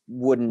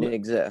wouldn't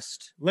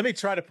exist. Let me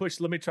try to play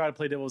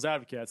devil's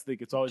advocate. I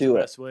think it's always Do the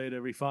it. best way to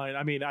refine.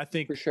 I mean, I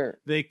think For sure.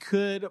 they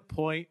could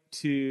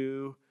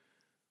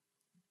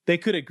they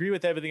could agree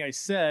with everything I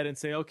said and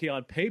say, okay,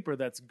 on paper,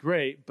 that's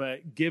great.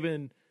 But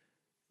given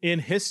in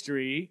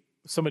history,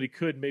 somebody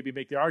could maybe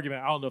make the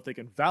argument. I don't know if they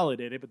can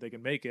validate it, but they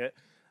can make it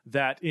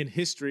that in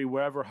history,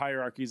 wherever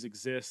hierarchies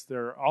exist,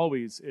 there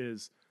always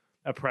is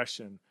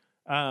oppression.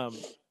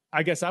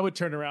 I guess I would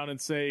turn around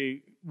and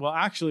say, well,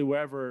 actually,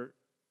 wherever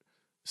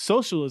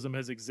socialism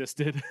has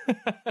existed,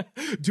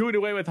 doing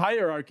away with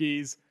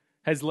hierarchies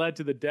has led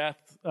to the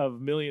death of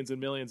millions and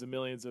millions and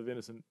millions of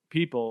innocent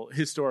people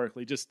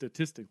historically, just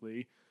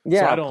statistically.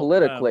 Yeah, so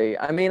politically.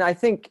 I mean, I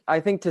think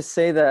to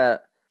say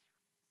that,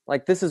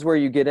 like, this is where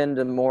you get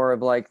into more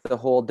of like the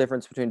whole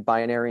difference between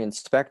binary and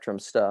spectrum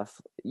stuff.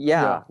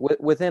 Yeah.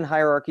 Within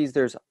hierarchies,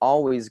 there's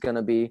always going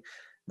to be,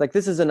 like,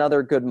 this is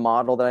another good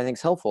model that I think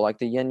is helpful, like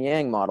the yin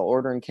yang model,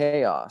 order and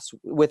chaos.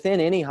 Within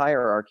any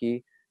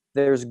hierarchy,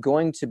 there's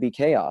going to be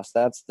chaos.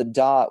 That's the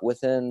dot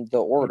within the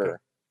order.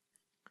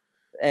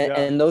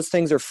 Okay. And those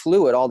things are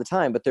fluid all the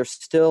time, but they're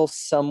still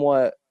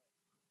somewhat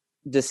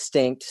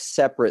distinct,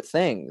 separate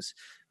things.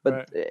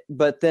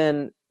 But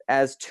then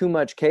as too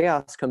much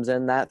chaos comes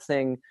in, that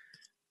thing,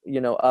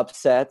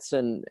 upsets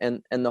and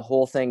the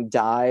whole thing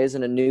dies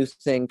and a new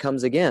thing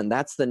comes again.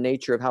 That's the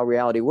nature of how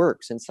reality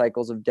works in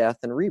cycles of death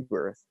and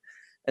rebirth.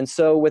 And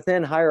so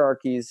within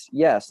hierarchies,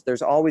 yes,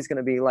 there's always going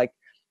to be like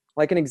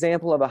an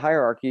example of a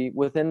hierarchy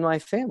within my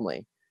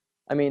family.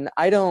 I mean,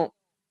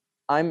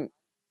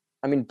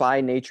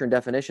 by nature and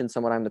definition,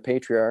 I'm the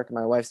patriarch,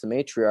 my wife's the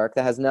matriarch.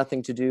 That has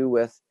nothing to do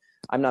with,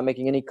 I'm not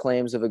making any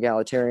claims of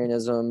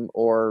egalitarianism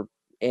or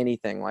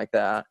anything like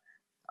that.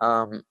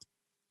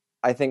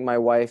 I think my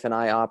wife and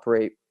I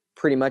operate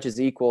pretty much as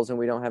equals, and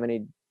we don't have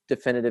any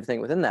definitive thing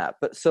within that.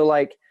 But so,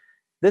 like,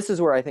 this is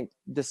where I think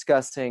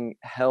discussing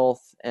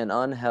health and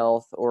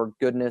unhealth or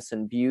goodness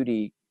and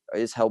beauty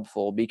is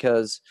helpful,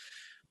 because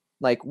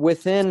like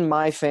within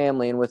my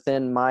family and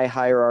within my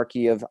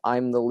hierarchy of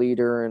I'm the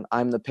leader and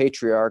I'm the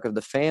patriarch of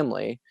the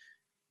family,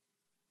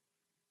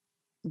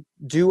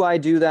 do I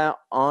do that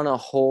on a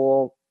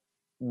whole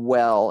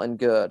well and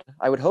good?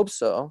 I would hope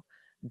so.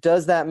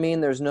 Does that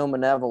mean there's no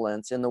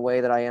malevolence in the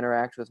way that I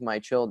interact with my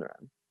children?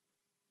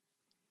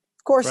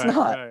 Of course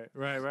not.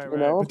 Right.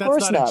 But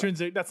that's not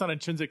intrinsic. That's not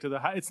intrinsic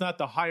to it's not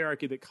the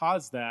hierarchy that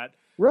caused that.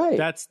 Right.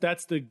 That's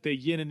the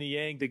yin and the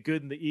yang, the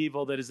good and the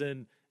evil that is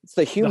in. It's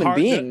the human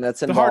being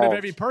that's involved. The heart of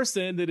every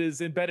person that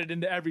is embedded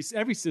into every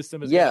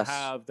system is going to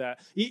have that.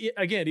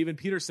 Again, even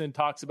Peterson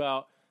talks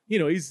about,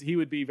 he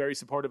would be very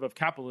supportive of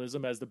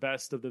capitalism as the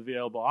best of the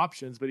available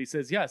options, but he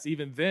says, yes,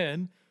 even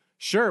then,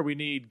 sure, we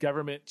need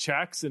government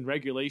checks and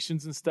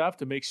regulations and stuff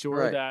to make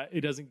sure that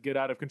it doesn't get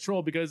out of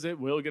control, because it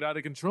will get out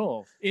of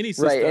control. Any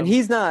system. Right, and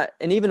he's not,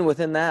 and even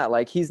within that,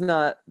 like, he's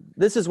not,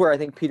 this is where I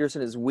think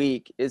Peterson is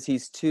weak, is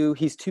he's too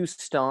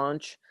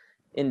staunch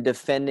in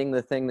defending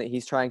the thing that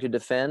he's trying to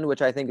defend,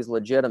 which I think is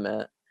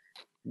legitimate,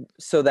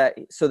 so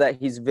that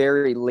he's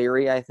very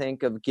leery, I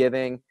think, of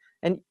giving,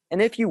 and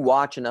if you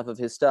watch enough of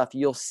his stuff,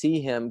 you'll see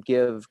him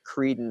give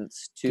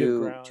credence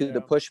to the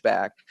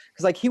pushback,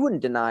 because like he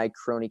wouldn't deny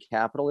crony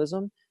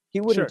capitalism,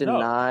 he wouldn't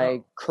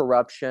deny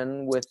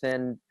corruption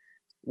within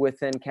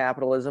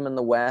capitalism in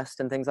the West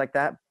and things like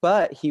that,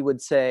 but he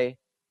would say,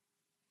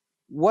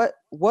 what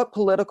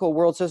political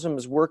world system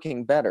is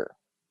working better?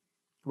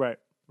 Right.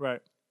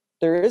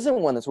 There isn't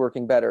one that's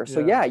working better.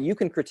 So yeah, you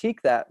can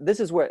critique that. This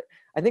is what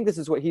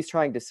he's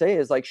trying to say,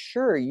 is like,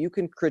 sure, you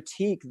can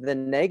critique the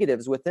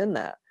negatives within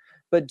that,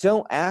 but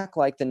don't act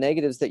like the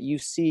negatives that you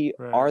see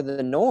are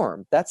the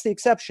norm. That's the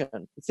exception.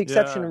 It's the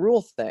exception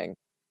rule thing.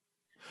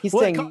 He's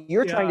saying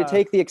you're trying to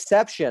take the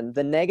exception,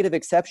 the negative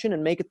exception,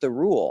 and make it the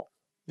rule.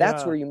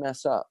 That's where you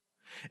mess up.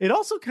 It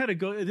also kind of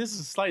this is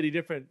a slightly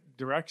different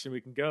direction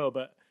we can go,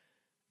 but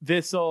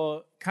this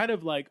kind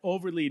of like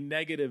overly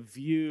negative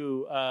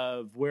view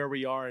of where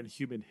we are in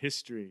human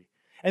history.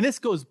 And this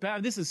goes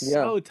back, this is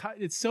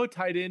it's so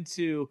tied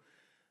into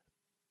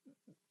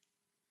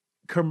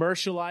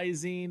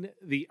commercializing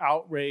the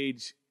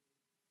outrage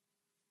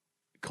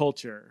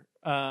culture.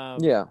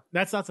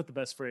 That's not the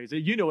best phrase.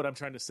 You know what I'm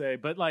trying to say,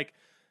 but like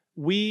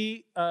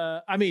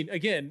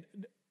again,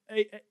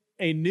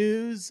 a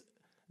news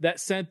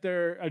that sent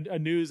a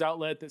news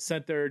outlet that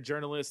sent their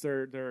journalist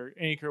or their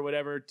anchor,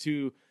 whatever,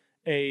 to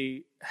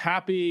a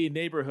happy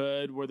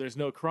neighborhood where there's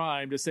no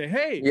crime to say,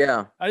 hey,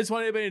 I just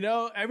want everybody to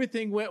know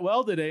everything went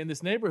well today in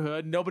this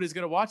neighborhood. Nobody's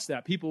going to watch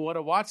that. People want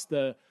to watch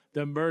the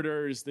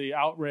murders, the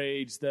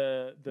outrage,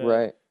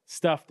 the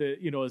stuff that,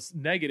 is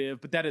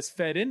negative, but that is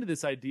fed into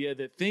this idea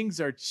that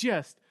things are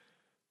just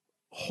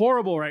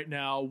horrible right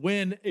now.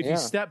 When, if you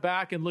step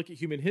back and look at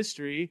human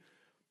history,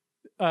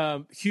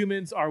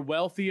 humans are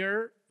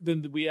wealthier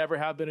than we ever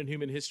have been in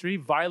human history.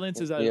 Violence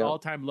is at an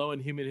all-time low in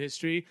human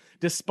history.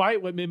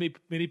 Despite what many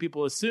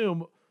people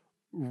assume,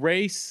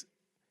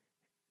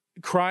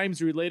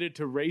 crimes related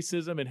to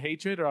racism and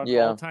hatred are on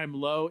all-time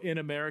low in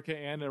America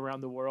and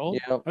around the world.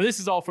 This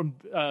is all from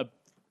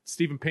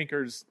Steven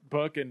Pinker's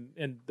book and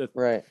the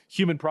Right.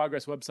 Human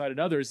Progress website and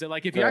others, that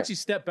like if you Right. actually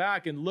step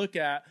back and look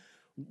at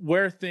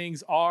where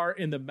things are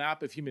in the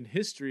map of human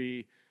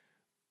history,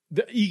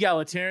 the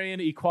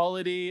egalitarian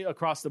equality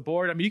across the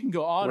board. I mean, you can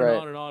go on and Right.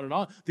 on and on and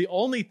on. The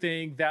only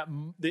thing that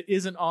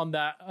isn't on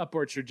that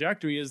upward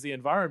trajectory is the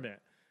environment.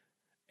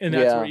 And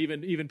that's where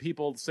even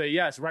people say,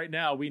 yes, right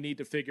now we need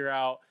to figure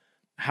out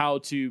how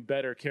to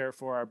better care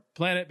for our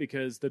planet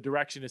because the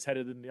direction is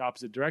headed in the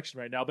opposite direction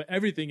right now. But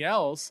everything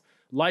else,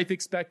 life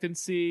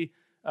expectancy,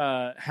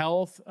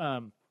 health,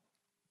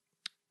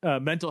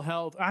 mental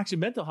health. Actually,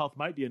 mental health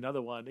might be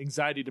another one.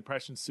 Anxiety,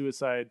 depression,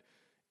 suicide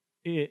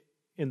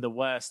in the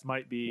West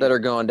might be that are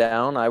going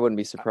down. I wouldn't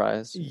be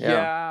surprised.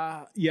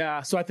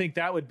 Yeah. So I think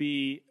that would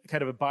be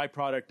kind of a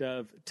byproduct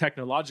of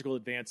technological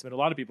advancement. A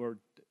lot of people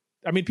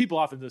people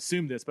often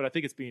assume this, but I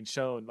think it's being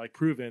shown, like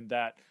proven,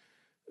 that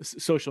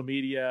social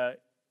media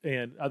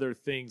and other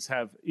things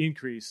have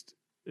increased,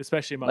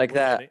 especially among like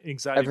women, that.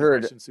 anxiety,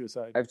 depression,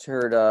 suicide. I've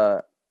heard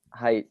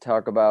Haidt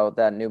talk about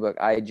that new book,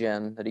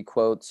 iGen, that he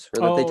quotes,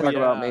 or that they talk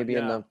about maybe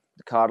in the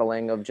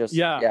coddling of just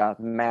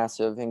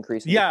massive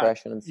increase in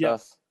depression and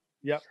stuff.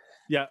 Yep.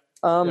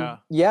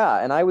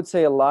 And I would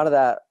say a lot of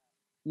that,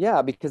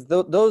 because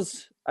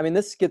those, I mean,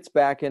 this gets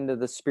back into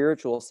the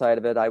spiritual side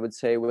of it, I would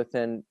say,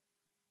 within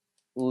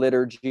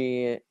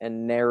liturgy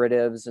and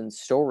narratives and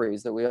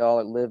stories that we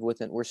all live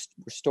within. We're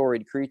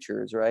storied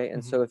creatures, right?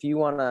 And so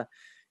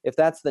if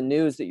that's the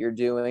news that you're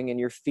doing and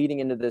you're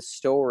feeding into this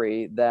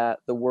story that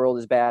the world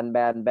is bad and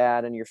bad and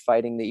bad and you're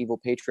fighting the evil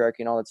patriarchy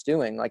and all it's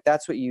doing, like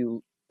that's what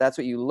you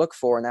look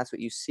for and that's what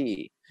you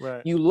see.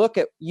 Right.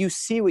 You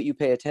see what you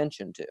pay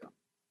attention to.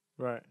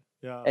 Right.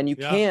 Yeah. And you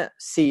can't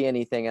see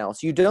anything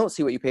else. You don't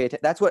see what you pay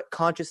attention. That's what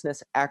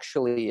consciousness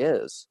actually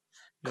is.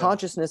 Yeah.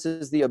 Consciousness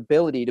is the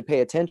ability to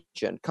pay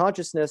attention.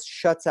 Consciousness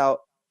shuts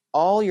out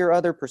all your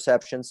other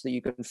perceptions so that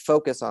you can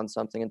focus on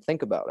something and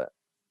think about it.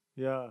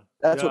 Yeah.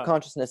 That's what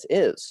consciousness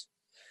is.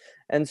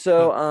 And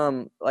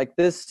so like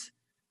this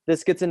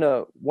gets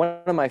into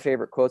one of my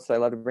favorite quotes that I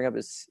love to bring up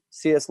is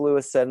C.S.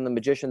 Lewis said in The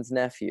Magician's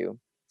Nephew.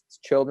 It's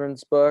a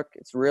children's book.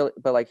 It's really,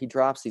 but like he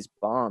drops these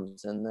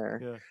bombs in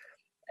there. Yeah.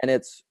 And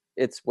it's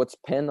what's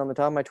pinned on the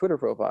top of my Twitter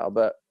profile.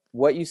 But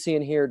what you see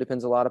and hear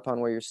depends a lot upon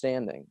where you're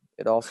standing.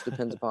 It also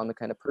depends upon the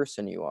kind of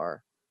person you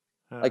are.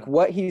 Like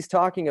what he's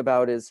talking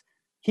about is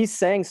he's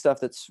saying stuff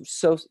that's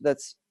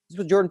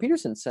what Jordan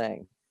Peterson's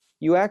saying.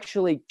 You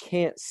actually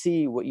can't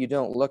see what you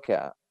don't look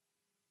at.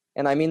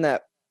 And I mean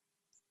that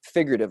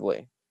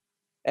figuratively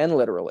and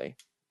literally.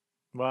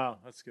 Wow,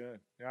 that's good.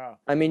 Yeah.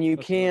 I mean, you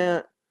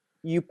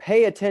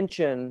pay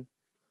attention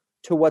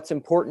to what's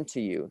important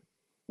to you,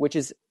 which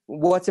is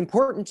what's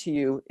important to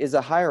you is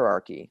a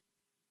hierarchy.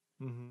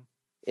 Mm-hmm.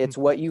 It's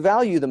what you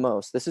value the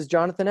most. This is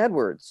Jonathan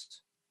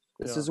Edwards.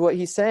 This is what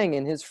he's saying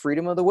in his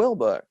Freedom of the Will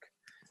book.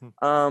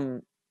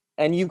 And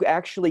you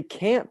actually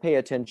can't pay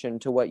attention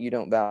to what you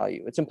don't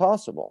value. It's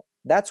impossible.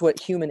 That's what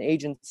human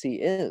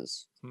agency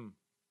is.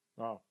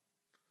 Wow.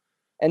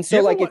 And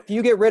so if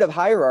you get rid of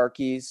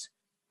hierarchies,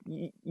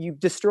 you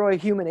destroy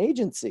human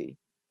agency.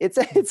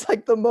 It's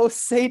like the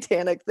most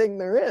satanic thing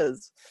there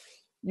is.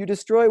 You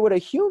destroy what a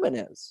human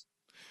is.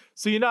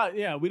 So we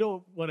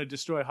don't want to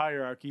destroy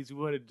hierarchies. We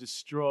want to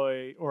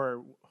destroy,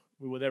 or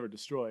we will never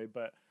destroy,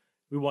 but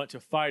we want to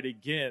fight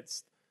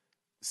against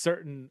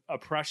certain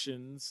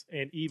oppressions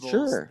and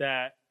evils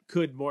that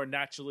could more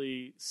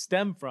naturally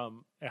stem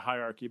from a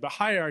hierarchy. But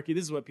hierarchy,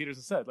 this is what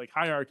Peterson said, like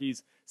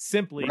hierarchies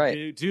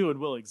simply do and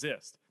will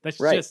exist. That's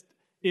just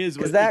is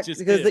what it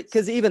just is.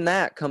 Because even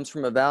that comes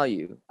from a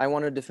value. I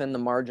want to defend the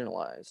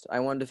marginalized. I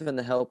want to defend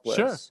the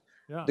helpless,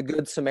 the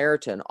good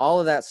Samaritan, all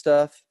of that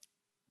stuff.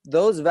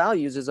 Those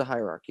values is a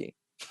hierarchy.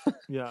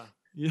 Yeah.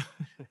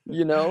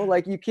 You know,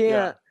 like you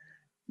can't.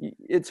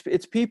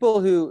 It's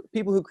people who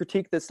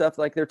critique this stuff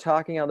like they're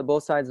talking out of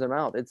both sides of their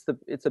mouth. It's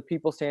the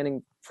people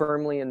standing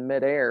firmly in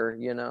midair,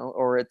 you know,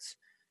 or it's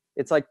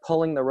like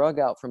pulling the rug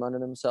out from under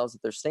themselves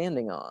that they're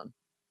standing on,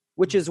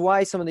 which is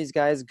why some of these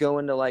guys go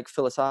into like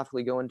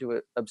philosophically go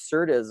into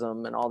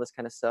absurdism and all this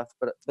kind of stuff.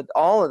 But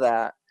all of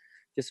that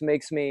just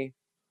makes me,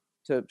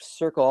 to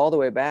circle all the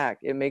way back,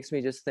 it makes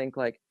me just think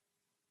like,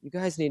 you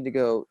guys need to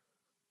go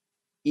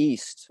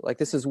east. Like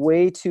this is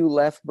way too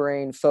left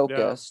brain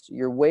focused.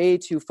 You're way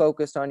too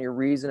focused on your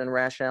reason and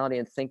rationality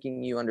and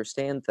thinking you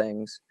understand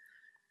things.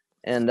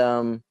 And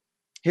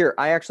here,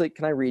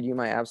 can I read you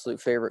my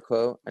absolute favorite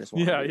quote? I just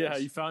want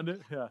you found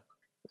it. Yeah.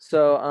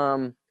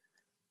 So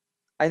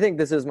I think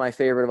this is my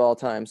favorite of all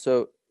time.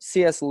 So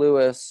C.S.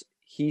 Lewis,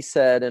 he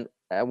said, and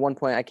at one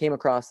point I came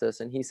across this,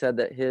 and he said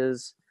that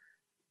his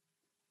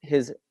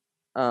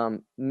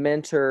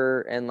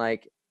mentor and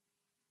like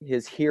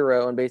his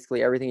hero and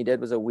basically everything he did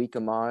was a weak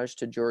homage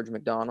to George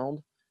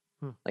MacDonald.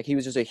 Like he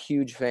was just a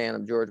huge fan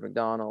of George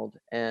MacDonald,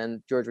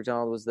 and George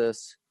MacDonald was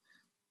this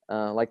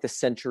like the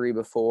century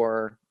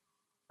before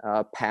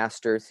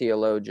pastor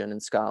theologian in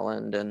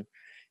Scotland, and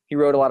he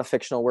wrote a lot of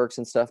fictional works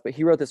and stuff, but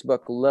he wrote this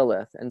book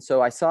Lilith. And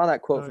so I saw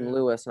that quote from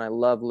Lewis, and I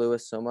love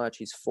Lewis so much.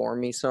 He's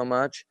formed me so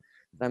much.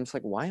 And I'm just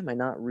like, why am I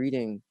not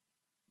reading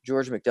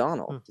George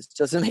MacDonald. This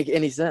doesn't make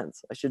any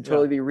sense. I should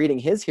totally be reading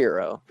his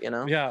hero, you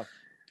know? Yeah.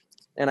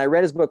 And I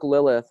read his book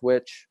Lilith,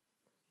 which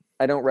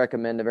I don't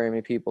recommend to very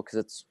many people because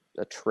it's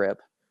a trip.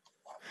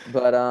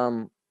 But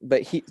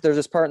there's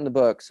this part in the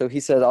book. So he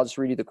says, I'll just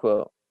read you the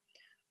quote.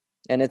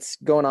 And it's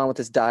going on with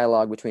this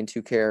dialogue between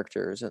two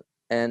characters.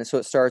 And so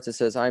it starts, it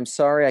says, I'm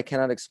sorry I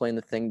cannot explain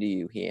the thing to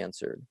you, he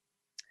answered.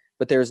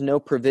 But there is no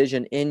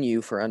provision in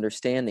you for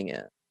understanding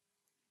it.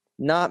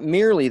 Not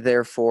merely,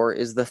 therefore,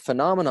 is the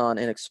phenomenon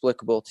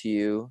inexplicable to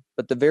you,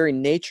 but the very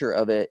nature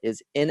of it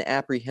is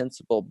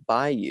inapprehensible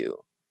by you.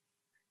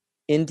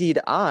 Indeed,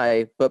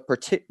 I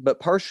but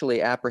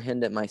partially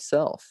apprehend it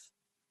myself.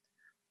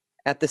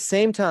 At the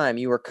same time,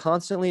 you are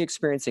constantly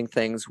experiencing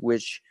things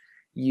which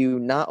you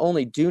not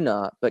only do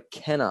not, but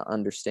cannot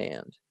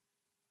understand.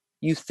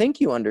 You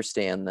think you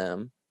understand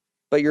them,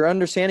 but your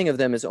understanding of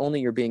them is only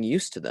your being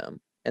used to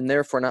them, and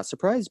therefore not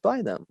surprised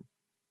by them.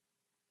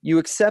 You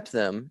accept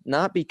them,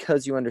 not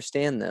because you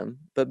understand them,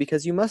 but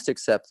because you must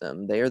accept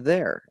them. They are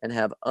there and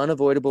have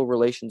unavoidable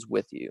relations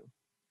with you.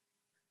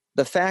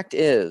 The fact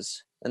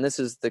is, and this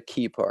is the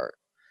key part,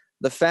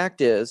 the fact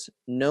is,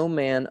 no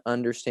man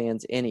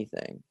understands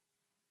anything.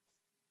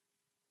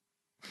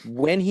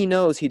 When he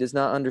knows he does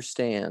not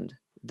understand,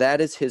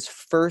 that is his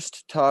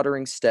first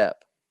tottering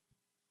step,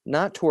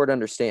 not toward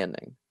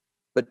understanding,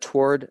 but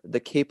toward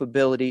the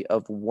capability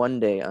of one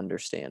day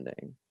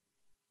understanding.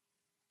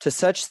 To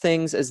such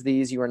things as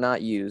these you are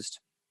not used,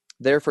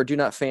 therefore do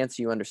not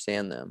fancy you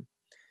understand them.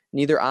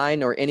 Neither I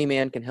nor any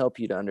man can help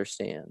you to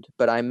understand,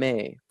 but I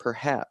may,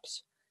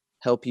 perhaps,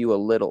 help you a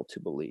little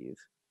to believe.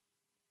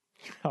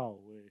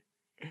 Golly.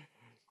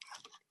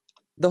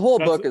 The whole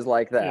book is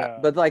like that. Yeah.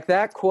 But like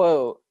that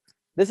quote,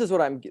 this is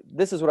what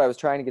I was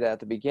trying to get at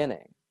the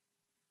beginning.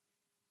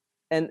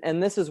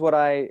 And this is what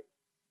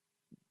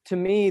to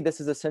me,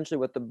 this is essentially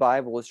what the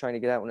Bible is trying to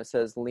get at when it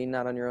says, lean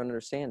not on your own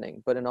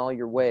understanding, but in all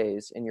your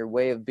ways, in your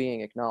way of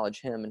being,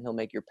 acknowledge him, and he'll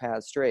make your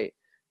path straight.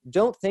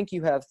 Don't think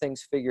you have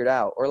things figured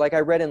out. Or like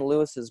I read in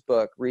Lewis's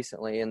book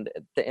recently, and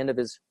at the end of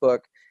his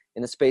book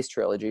in the Space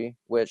Trilogy,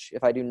 which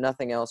if I do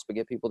nothing else but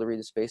get people to read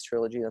the Space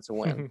Trilogy, that's a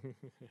win.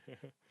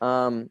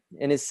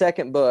 In his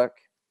second book,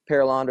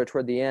 Perelandra,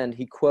 toward the end,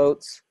 he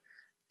quotes,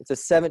 it's a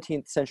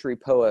 17th century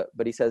poet,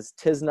 but he says,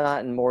 "'Tis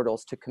not in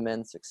mortals to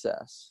commend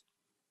success."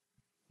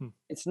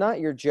 It's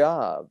not your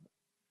job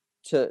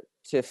to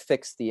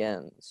fix the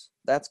ends.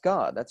 That's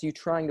God. That's you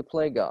trying to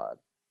play God.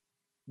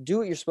 Do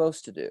what you're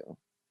supposed to do.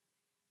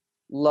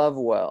 Love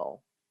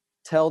well.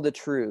 Tell the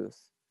truth.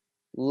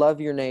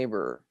 Love your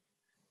neighbor.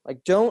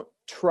 Like, don't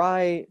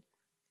try.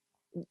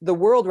 The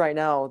world right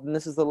now, and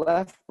this is the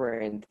left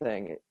brain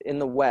thing, in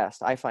the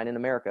West, I find in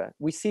America,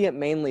 we see it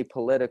mainly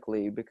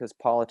politically because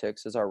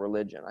politics is our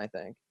religion, I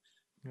think,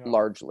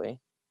 largely.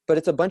 But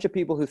it's a bunch of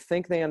people who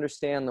think they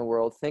understand the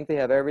world, think they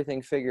have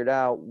everything figured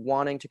out,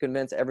 wanting to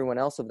convince everyone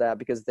else of that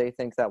because they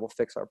think that will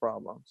fix our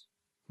problems.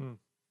 And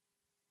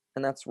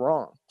that's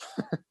wrong.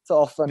 It's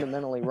all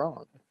fundamentally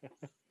wrong.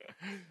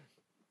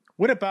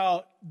 What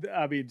about,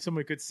 I mean,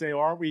 someone could say,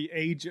 aren't we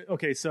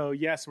okay, so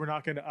yes, we're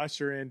not going to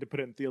usher in, to put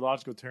it in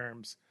theological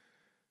terms,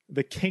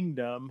 the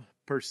kingdom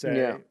per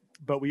se,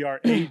 but we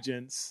are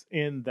agents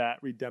in that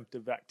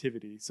redemptive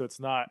activity. So it's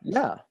not...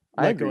 Yeah.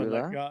 I agree with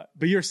that. God.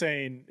 But you're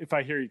saying, if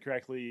I hear you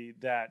correctly,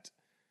 that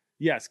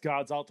yes,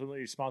 God's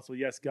ultimately responsible.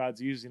 Yes,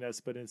 God's using us,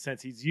 but in a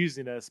sense, he's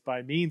using us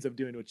by means of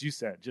doing what you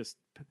said. Just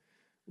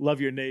love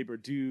your neighbor,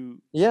 be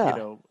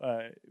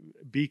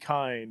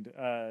kind,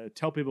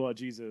 tell people about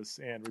Jesus,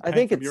 and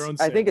repent from your own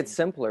sin. I think it's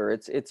simpler.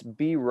 It's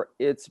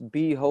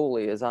be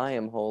holy as I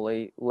am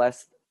holy,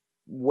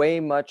 way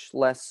much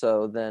less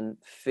so than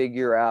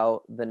figure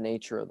out the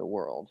nature of the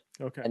world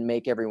and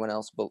make everyone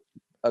else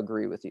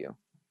agree with you.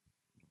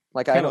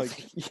 Like, I don't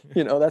think,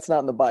 that's not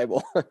in the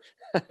Bible.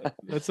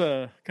 That's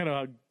a kind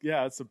of,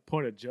 it's the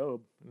point of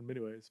Job in many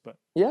ways, but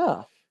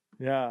yeah.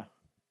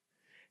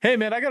 Hey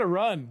man, I got to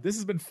run. This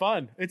has been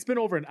fun. It's been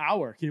over an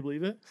hour. Can you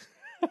believe it?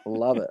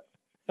 Love it.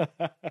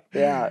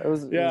 Yeah. It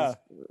was a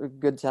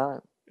good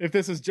time. If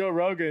this is Joe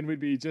Rogan, we'd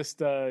be just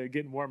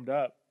getting warmed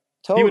up.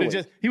 Totally.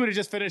 He would have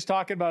just finished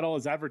talking about all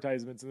his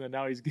advertisements, and then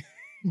now he's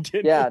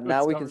getting. Yeah.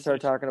 Now we can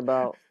start talking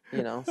about,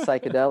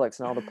 psychedelics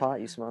and all the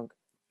pot you smoke.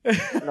 By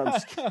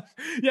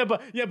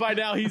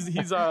now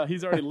he's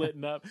already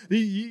lit up.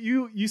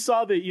 You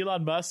saw the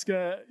Elon Musk we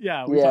talked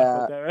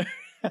about that, right?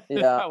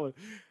 Yeah.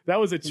 that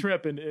was a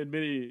trip in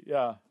many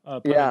pun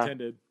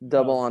intended.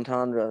 Double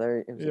entendre there.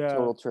 It was a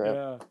total trip.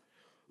 Yeah.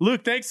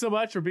 Luke, thanks so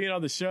much for being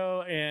on the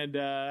show. And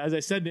as I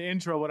said in the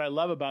intro, what I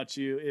love about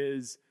you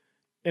is,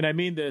 and I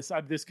mean this,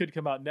 this could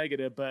come out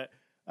negative, but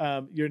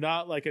you're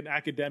not like an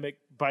academic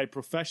by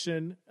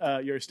profession.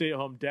 You're a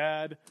stay-at-home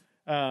dad,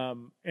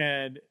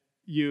 and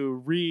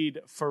you read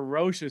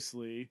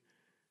ferociously,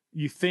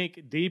 you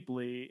think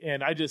deeply,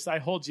 and I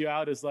hold you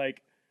out as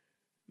like,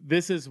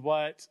 this is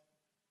what,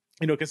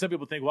 because some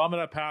people think, well, I'm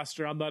not a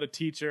pastor, I'm not a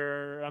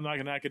teacher, I'm not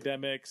an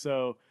academic,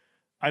 so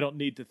I don't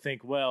need to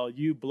think well.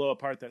 You blow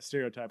apart that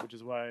stereotype, which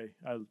is why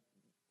I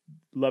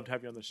loved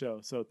having you on the show.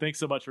 So thanks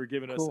so much for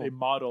giving us a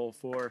model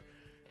for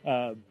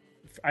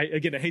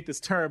again, I hate this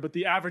term, but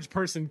the average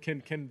person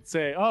can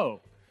say,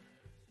 oh,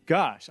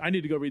 gosh, I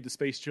need to go read the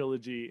Space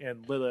Trilogy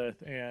and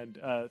Lilith and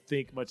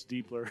think much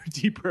deeper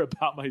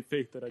about my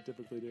faith than I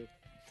typically do.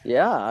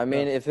 Yeah, I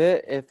mean, if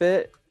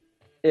the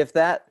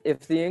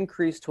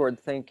increase toward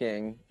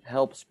thinking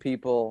helps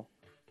people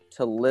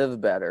to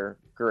live better,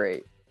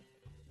 great.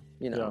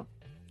 Yeah.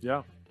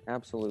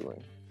 Absolutely.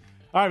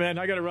 All right, man,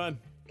 I got to run.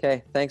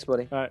 Okay, thanks,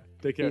 buddy. All right,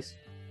 take care. Peace.